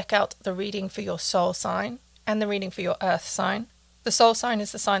information, check out the reading for your soul sign and the reading for your earth sign. The soul sign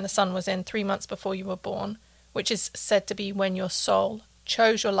is the sign the sun was in 3 months before you were born, which is said to be when your soul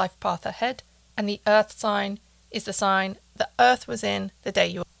chose your life path ahead. And the earth sign is the sign the earth was in the day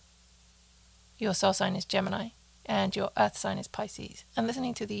you were born. Your soul sign is Gemini and your earth sign is Pisces. And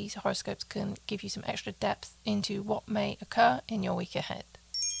listening to these horoscopes can give you some extra depth into what may occur in your week ahead.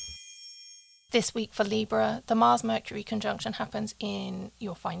 This week for Libra, the Mars-Mercury conjunction happens in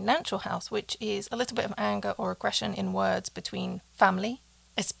your financial house, which is a little bit of anger or aggression in words between family,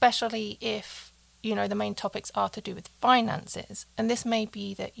 especially if, the main topics are to do with finances. And this may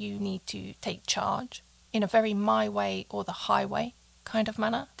be that you need to take charge in a very my way or the highway kind of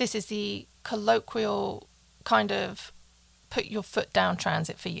manner. This is the colloquial kind of put your foot down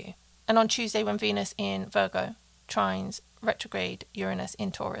transit for you. And on Tuesday, when Venus in Virgo trines retrograde Uranus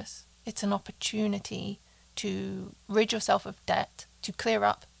in Taurus, it's an opportunity to rid yourself of debt, to clear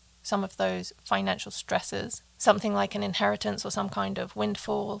up some of those financial stresses, something like an inheritance or some kind of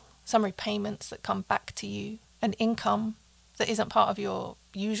windfall, some repayments that come back to you, an income that isn't part of your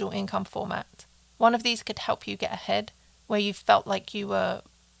usual income format. One of these could help you get ahead where you felt like you were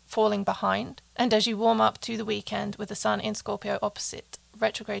falling behind. And as you warm up to the weekend with the sun in Scorpio opposite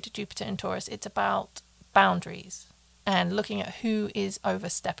retrograde Jupiter in Taurus, it's about boundaries and looking at who is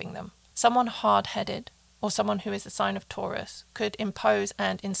overstepping them. Someone hard-headed or someone who is the sign of Taurus could impose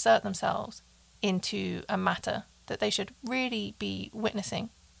and insert themselves into a matter that they should really be witnessing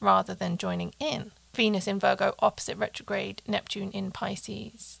rather than joining in. Venus in Virgo opposite retrograde Neptune in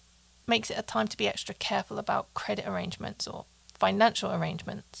Pisces makes it a time to be extra careful about credit arrangements or financial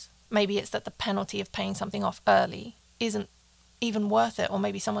arrangements. Maybe it's that the penalty of paying something off early isn't even worth it, or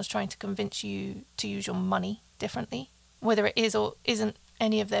maybe someone's trying to convince you to use your money differently. Whether it is or isn't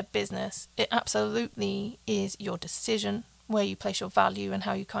any of their business, it absolutely is your decision where you place your value and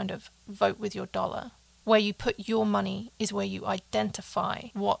how you kind of vote with your dollar. Where you put your money is where you identify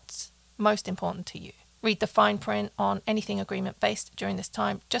what's most important to you. Read the fine print on anything agreement-based during this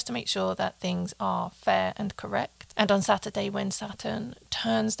time just to make sure that things are fair and correct. And on Saturday, when Saturn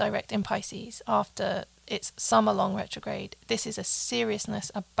turns direct in Pisces after its summer-long retrograde, this is a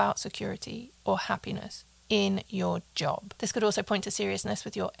seriousness about security or happiness in your job. This could also point to seriousness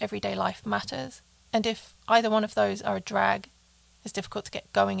with your everyday life matters. And if either one of those are a drag, it's difficult to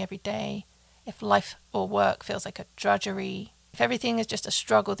get going every day, if life or work feels like a drudgery, if everything is just a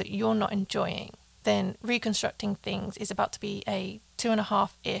struggle that you're not enjoying, then reconstructing things is about to be a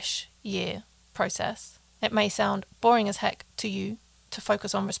 2.5-ish year process. It may sound boring as heck to you to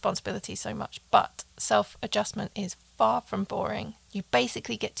focus on responsibility so much, but self-adjustment is far from boring. You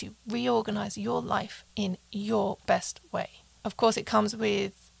basically get to reorganize your life in your best way. Of course, it comes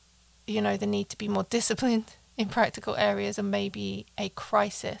with, the need to be more disciplined in practical areas, and maybe a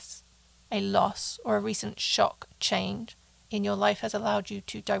crisis, a loss, or a recent shock change in your life has allowed you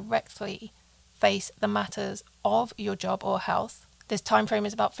to directly face the matters of your job or health. This time frame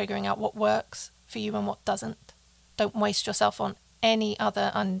is about figuring out what works for you and what doesn't. Don't waste yourself on any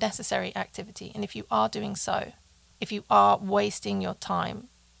other unnecessary activity. And if you are doing so, if you are wasting your time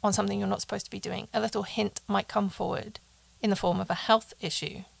on something you're not supposed to be doing, a little hint might come forward in the form of a health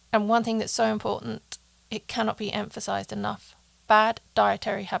issue. And one thing that's so important, it cannot be emphasized enough: bad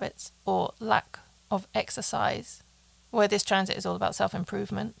dietary habits or lack of exercise, where this transit is all about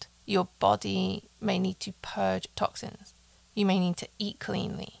self-improvement. Your body may need to purge toxins. You may need to eat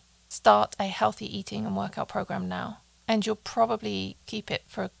cleanly. Start a healthy eating and workout program now, and you'll probably keep it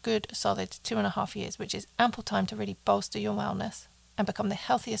for a good solid 2.5 years, which is ample time to really bolster your wellness and become the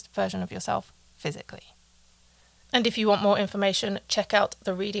healthiest version of yourself physically. And if you want more information, check out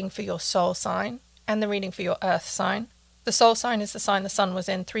the reading for your soul sign and the reading for your earth sign. The soul sign is the sign the sun was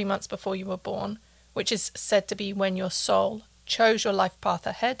in 3 months before you were born, which is said to be when your soul chose your life path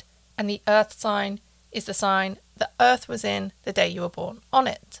ahead. And the earth sign is the sign the earth was in the day you were born on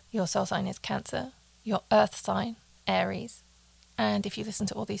it. Your soul sign is Cancer, your earth sign, Aries. And if you listen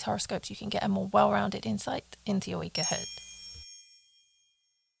to all these horoscopes, you can get a more well-rounded insight into your week ahead.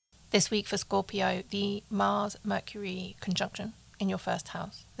 This week for Scorpio, the Mars-Mercury conjunction in your first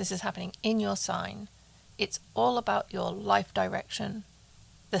house. This is happening in your sign. It's all about your life direction,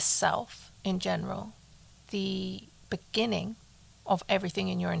 the self in general, the beginning of everything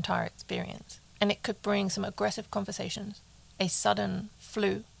in your entire experience. And it could bring some aggressive conversations, a sudden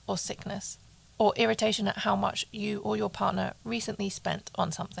flu or sickness, or irritation at how much you or your partner recently spent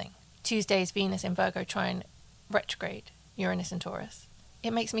on something. Tuesday's Venus in Virgo trine retrograde, Uranus in Taurus.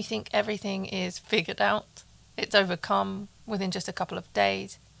 It makes me think everything is figured out. It's overcome within just a couple of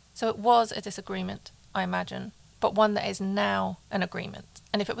days. So it was a disagreement, I imagine, but one that is now an agreement.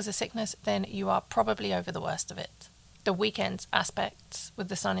 And if it was a sickness, then you are probably over the worst of it. The weekend's aspects with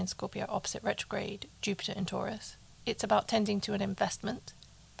the Sun in Scorpio opposite retrograde, Jupiter in Taurus. It's about tending to an investment.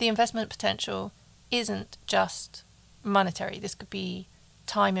 The investment potential isn't just monetary. This could be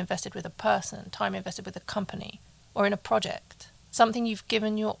time invested with a person, time invested with a company, or in a project. Something you've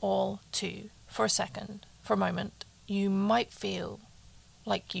given your all to for a second, for a moment. You might feel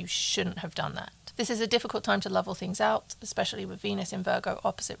like you shouldn't have done that. This is a difficult time to level things out, especially with Venus in Virgo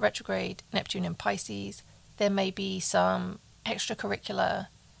opposite retrograde, Neptune in Pisces. There may be some extracurricular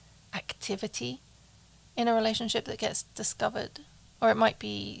activity in a relationship that gets discovered. Or it might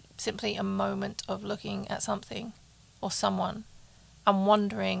be simply a moment of looking at something or someone and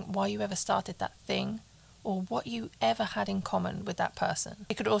wondering why you ever started that thing or what you ever had in common with that person.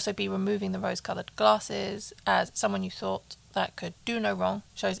 It could also be removing the rose-coloured glasses, as someone you thought that could do no wrong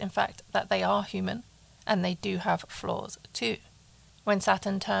shows in fact that they are human and they do have flaws too. When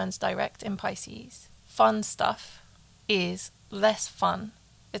Saturn turns direct in Pisces, fun stuff is less fun.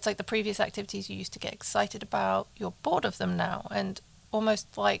 It's like the previous activities you used to get excited about, you're bored of them now, and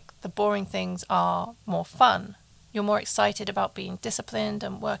almost like the boring things are more fun. You're more excited about being disciplined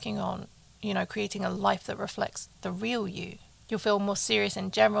and working on, creating a life that reflects the real you. You'll feel more serious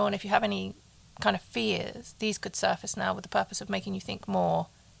in general, and if you have any kind of fears, these could surface now with the purpose of making you think more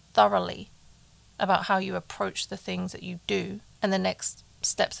thoroughly about how you approach the things that you do and the next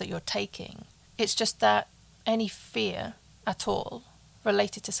steps that you're taking. It's just that any fear at all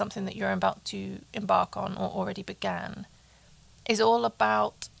related to something that you're about to embark on or already began is all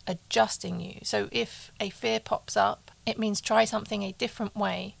about adjusting you. So if a fear pops up, it means try something a different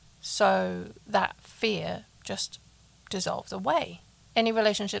way so that fear just dissolves away. Any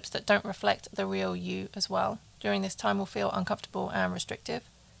relationships that don't reflect the real you as well during this time will feel uncomfortable and restrictive.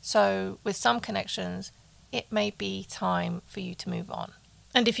 So with some connections, it may be time for you to move on.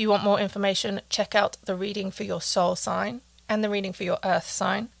 And if you want more information, check out the reading for your soul sign and the reading for your earth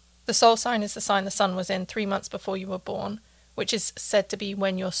sign. The soul sign is the sign the sun was in 3 months before you were born, which is said to be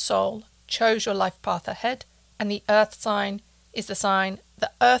when your soul chose your life path ahead, and the earth sign is the sign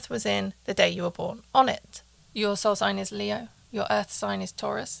the earth was in the day you were born on it. Your soul sign is Leo, your earth sign is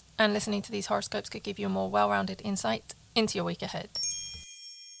Taurus, and listening to these horoscopes could give you a more well-rounded insight into your week ahead.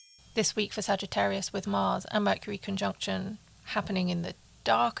 This week for Sagittarius with Mars and Mercury conjunction happening in the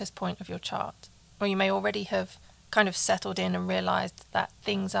darkest point of your chart, or you may already have kind of settled in and realised that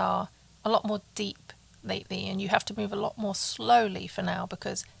things are a lot more deep lately and you have to move a lot more slowly for now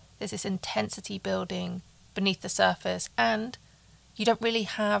because there's this intensity building beneath the surface and you don't really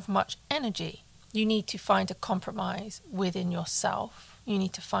have much energy. You need to find a compromise within yourself. You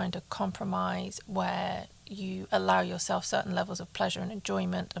need to find a compromise where you allow yourself certain levels of pleasure and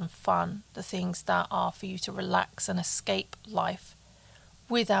enjoyment and fun, the things that are for you to relax and escape life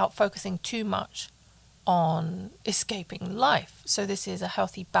without focusing too much on escaping life. So this is a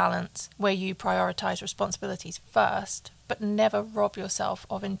healthy balance where you prioritize responsibilities first, but never rob yourself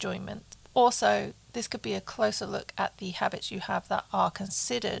of enjoyment. Also, this could be a closer look at the habits you have that are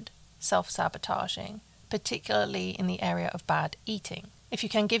considered self-sabotaging, particularly in the area of bad eating. If you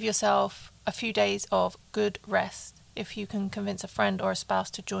can give yourself a few days of good rest, if you can convince a friend or a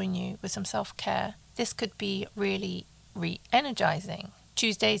spouse to join you with some self-care, this could be really re-energizing.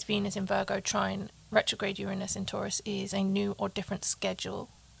 Tuesday's Venus in Virgo trine retrograde Uranus in Taurus is a new or different schedule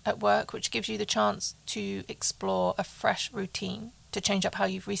at work, which gives you the chance to explore a fresh routine, to change up how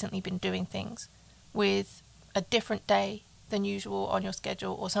you've recently been doing things with a different day than usual on your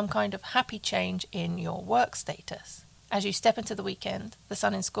schedule or some kind of happy change in your work status. As you step into the weekend, the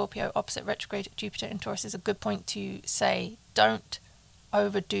Sun in Scorpio opposite retrograde Jupiter in Taurus is a good point to say don't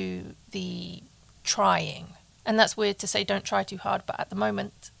overdo the trying. And that's weird to say don't try too hard, but at the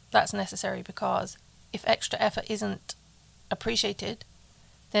moment that's necessary because if extra effort isn't appreciated,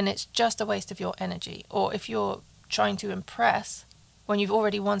 then it's just a waste of your energy. Or if you're trying to impress when you've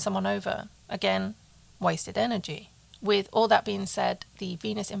already won someone over, again, wasted energy. With all that being said, the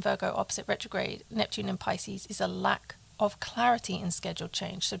Venus in Virgo opposite retrograde, Neptune in Pisces is a lack of clarity in schedule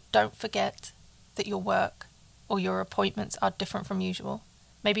change. So don't forget that your work or your appointments are different from usual.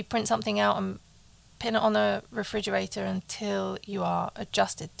 Maybe print something out and pin it on the refrigerator until you are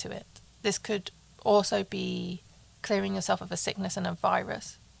adjusted to it. This could also be clearing yourself of a sickness and a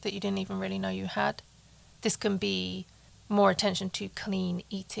virus that you didn't even really know you had. This can be more attention to clean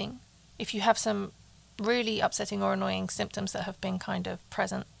eating. If you have some really upsetting or annoying symptoms that have been kind of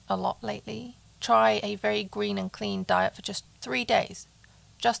present a lot lately, try a very green and clean diet for just 3 days.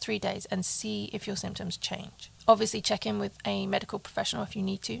 Just 3 days, and see if your symptoms change. Obviously check in with a medical professional if you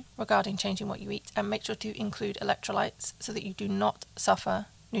need to regarding changing what you eat, and make sure to include electrolytes so that you do not suffer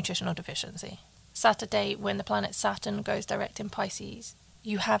nutritional deficiency. Saturday, when the planet Saturn goes direct in Pisces,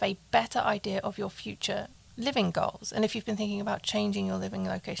 you have a better idea of your future living goals. And if you've been thinking about changing your living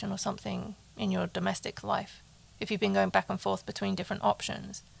location or something in your domestic life, if you've been going back and forth between different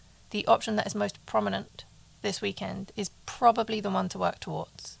options, the option that is most prominent this weekend is probably the one to work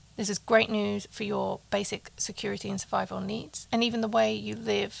towards. This is great news for your basic security and survival needs, and even the way you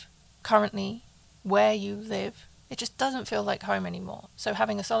live currently, where you live, it just doesn't feel like home anymore. So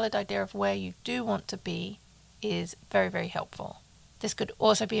having a solid idea of where you do want to be is very, very helpful. This could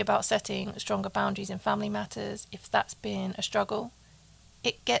also be about setting stronger boundaries in family matters. If that's been a struggle,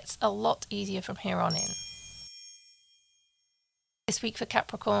 it gets a lot easier from here on in. This week for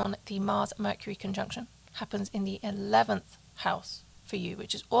Capricorn, the Mars-Mercury conjunction happens in the 11th house for you,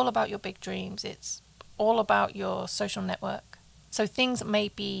 which is all about your big dreams. It's all about your social network. So things may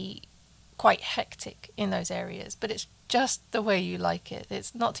be quite hectic in those areas, but it's just the way you like it.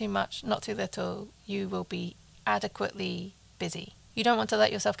 It's not too much, not too little. You will be adequately busy. You don't want to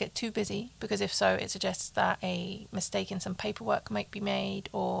let yourself get too busy, because if so, it suggests that a mistake in some paperwork might be made,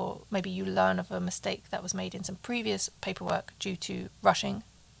 or maybe you learn of a mistake that was made in some previous paperwork due to rushing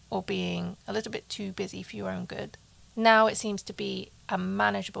or being a little bit too busy for your own good. Now it seems to be a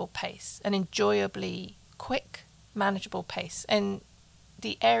manageable pace, an enjoyably quick, manageable pace. And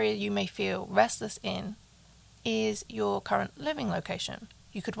the area you may feel restless in is your current living location.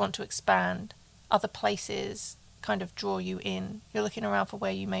 You could want to expand. Other places kind of draw you in. You're looking around for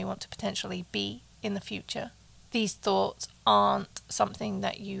where you may want to potentially be in the future. These thoughts aren't something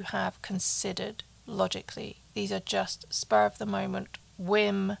that you have considered logically. These are just spur of the moment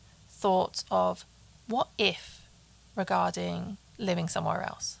whim thoughts of what if regarding living somewhere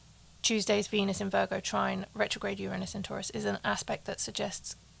else. Tuesday's Venus in Virgo trine retrograde Uranus in Taurus is an aspect that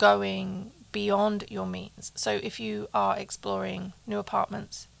suggests going beyond your means. So if you are exploring new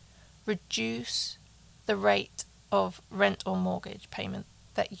apartments, reduce the rate of rent or mortgage payment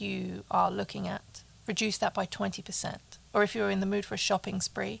that you are looking at. Reduce that by 20%. Or if you're in the mood for a shopping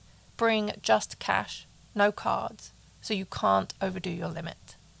spree, bring just cash, no cards, so you can't overdo your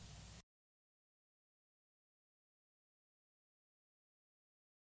limit.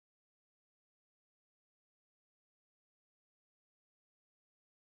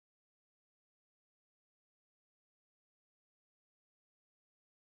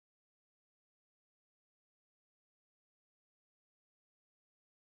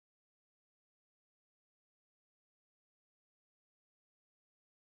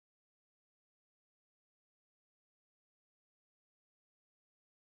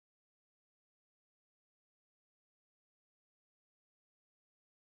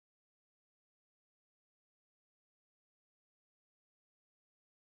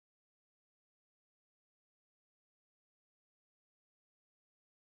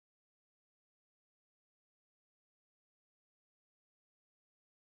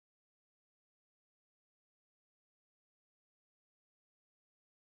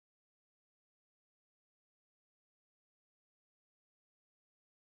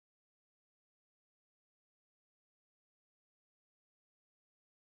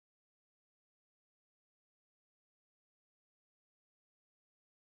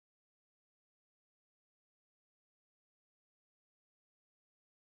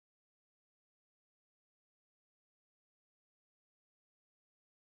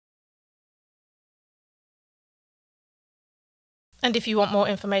 And if you want more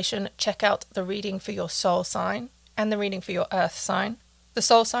information, check out the reading for your soul sign and the reading for your earth sign. The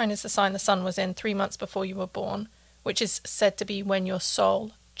soul sign is the sign the sun was in 3 months before you were born, which is said to be when your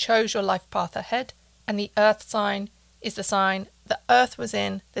soul chose your life path ahead, and the earth sign is the sign the earth was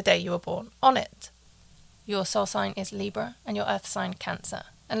in the day you were born on it. Your soul sign is Libra and your earth sign Cancer.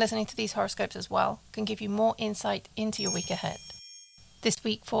 And listening to these horoscopes as well can give you more insight into your week ahead. This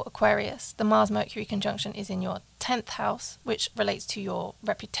week for Aquarius, the Mars-Mercury conjunction is in your 10th house, which relates to your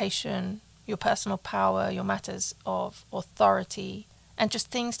reputation, your personal power, your matters of authority, and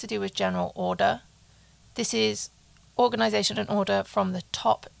just things to do with general order. This is organization and order from the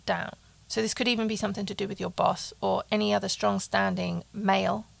top down. So this could even be something to do with your boss or any other strong standing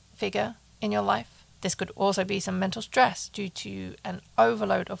male figure in your life. This could also be some mental stress due to an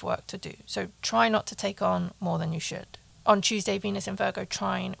overload of work to do. So try not to take on more than you should. On Tuesday, Venus in Virgo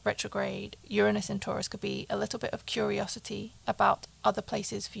trine retrograde, Uranus in Taurus could be a little bit of curiosity about other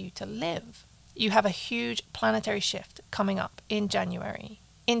places for you to live. You have a huge planetary shift coming up in January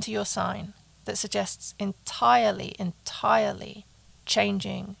into your sign that suggests entirely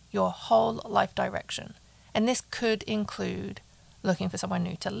changing your whole life direction. And this could include looking for somewhere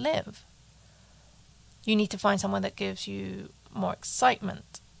new to live. You need to find someone that gives you more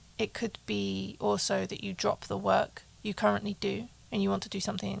excitement. It could be also that you drop the work you currently do and you want to do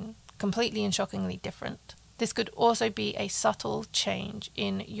something completely and shockingly different. This could also be a subtle change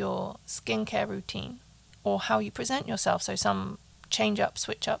in your skincare routine or how you present yourself. So some change up,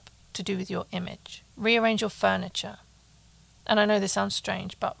 switch up to do with your image. Rearrange your furniture. And I know this sounds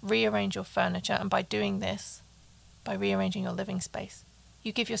strange, but rearrange your furniture. And by doing this, by rearranging your living space,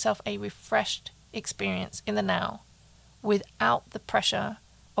 you give yourself a refreshed experience in the now without the pressure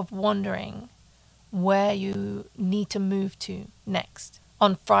of wondering where you need to move to next.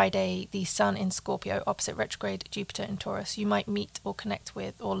 On Friday, the Sun in Scorpio opposite retrograde Jupiter in Taurus, you might meet or connect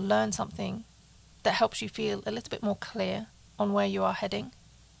with or learn something that helps you feel a little bit more clear on where you are heading.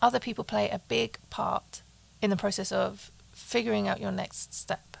 Other people play a big part in the process of figuring out your next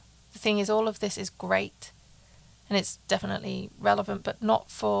step. The thing is, all of this is great and it's definitely relevant, but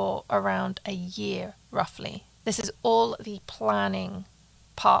not for around a year, roughly. This is all the planning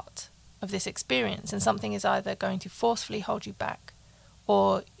part of this experience, and something is either going to forcefully hold you back,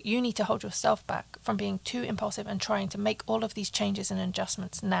 or you need to hold yourself back from being too impulsive and trying to make all of these changes and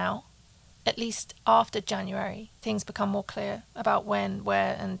adjustments now. At least after January, things become more clear about when,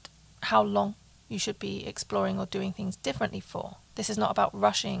 where, and how long you should be exploring or doing things differently for. This is not about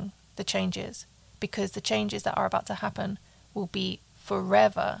rushing the changes, because the changes that are about to happen will be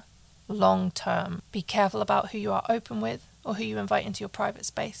forever long term. Be careful about who you are open with or who you invite into your private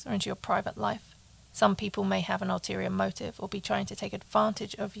space or into your private life. Some people may have an ulterior motive or be trying to take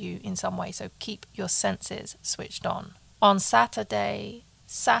advantage of you in some way, so keep your senses switched on. On Saturday,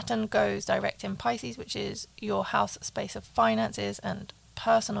 Saturn goes direct in Pisces, which is your house space of finances and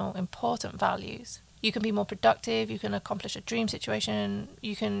personal important values. You can be more productive, you can accomplish a dream situation,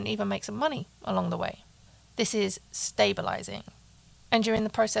 you can even make some money along the way. This is stabilizing. And you're in the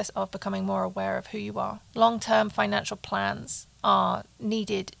process of becoming more aware of who you are. Long-term financial plans are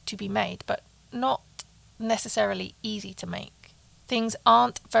needed to be made, but not necessarily easy to make. Things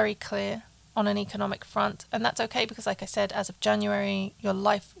aren't very clear on an economic front, and that's okay because, like I said, as of January, your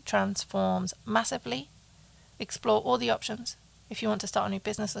life transforms massively. Explore all the options. If you want to start a new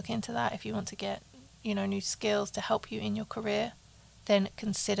business, look into that. If you want to get, new skills to help you in your career, then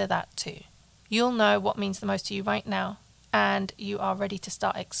consider that too. You'll know what means the most to you right now, and you are ready to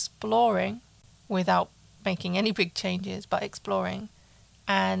start exploring without making any big changes, but exploring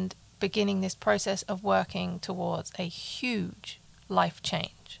and beginning this process of working towards a huge life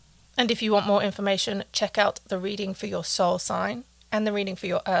change. And if you want more information, check out the reading for your soul sign and the reading for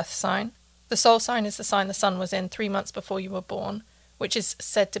your earth sign. The soul sign is the sign the sun was in 3 months before you were born, which is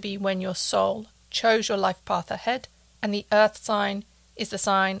said to be when your soul chose your life path ahead, and the earth sign is the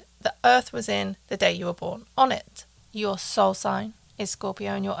sign the earth was in the day you were born on it. Your soul sign is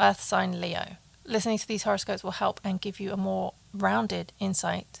Scorpio and your earth sign Leo. Listening to these horoscopes will help and give you a more rounded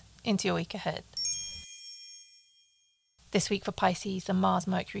insight into your week ahead. This week for Pisces, the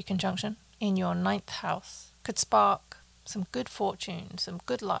Mars-Mercury conjunction in your 9th house could spark some good fortune, some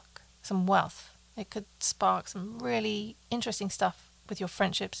good luck, some wealth. It could spark some really interesting stuff with your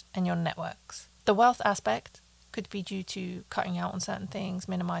friendships and your networks. The wealth aspect could be due to cutting out on certain things,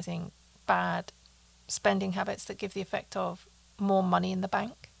 minimizing bad spending habits that give the effect of more money in the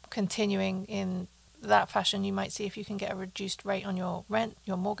bank. Continuing in that fashion, you might see if you can get a reduced rate on your rent,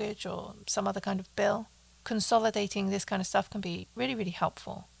 your mortgage, or some other kind of bill. Consolidating this kind of stuff can be really, really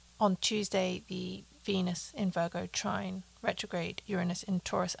helpful. On Tuesday, the Venus in Virgo trine retrograde Uranus in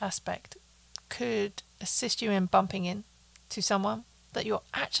Taurus aspect could assist you in bumping in to someone that you're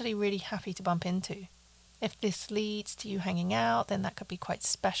actually really happy to bump into. If this leads to you hanging out, then that could be quite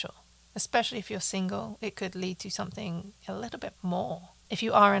special. Especially if you're single, it could lead to something a little bit more. If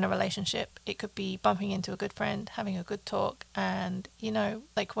you are in a relationship, it could be bumping into a good friend, having a good talk, and,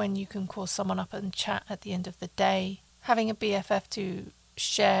 like when you can call someone up and chat at the end of the day, having a BFF to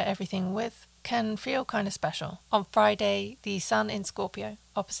share everything with can feel kind of special. On Friday, the Sun in Scorpio,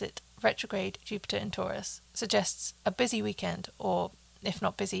 opposite retrograde Jupiter in Taurus, suggests a busy weekend, or if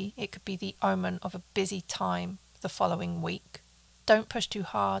not busy, it could be the omen of a busy time the following week. Don't push too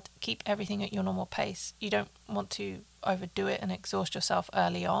hard. Keep everything at your normal pace. You don't want to overdo it and exhaust yourself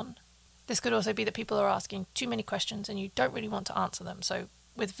early on. This could also be that people are asking too many questions and you don't really want to answer them. So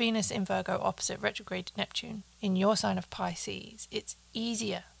with Venus in Virgo opposite retrograde Neptune in your sign of Pisces, it's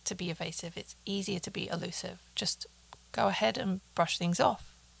easier to be evasive. It's easier to be elusive. Just go ahead and brush things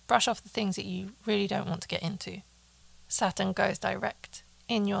off. Brush off the things that you really don't want to get into. Saturn goes direct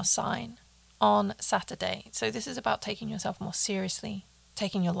in your sign on Saturday. So this is about taking yourself more seriously,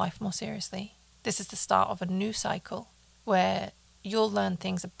 taking your life more seriously. This is the start of a new cycle where you'll learn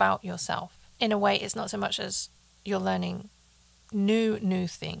things about yourself. In a way, it's not so much as you're learning new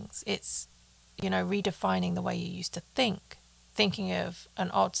things. It's, redefining the way you used to think, thinking of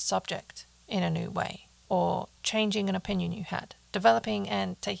an odd subject in a new way, or changing an opinion you had, developing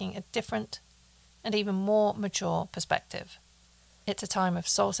and taking a different and even more mature perspective. It's a time of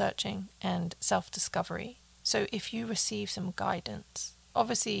soul searching and self-discovery. So if you receive some guidance,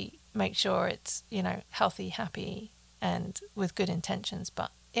 obviously make sure it's, healthy, happy, and with good intentions.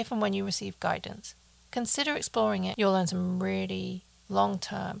 But if and when you receive guidance, consider exploring it. You'll learn some really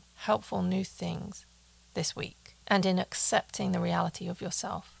long-term, helpful new things this week. And in accepting the reality of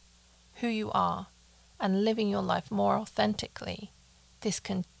yourself, who you are, and living your life more authentically, this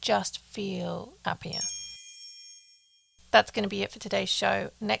can just feel happier. That's going to be it for today's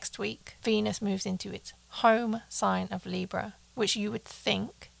show. Next week, Venus moves into its home sign of Libra, which you would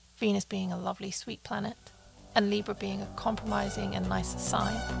think, Venus being a lovely, sweet planet, and Libra being a compromising and nice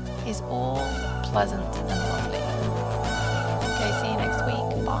sign, is all pleasant and lovely.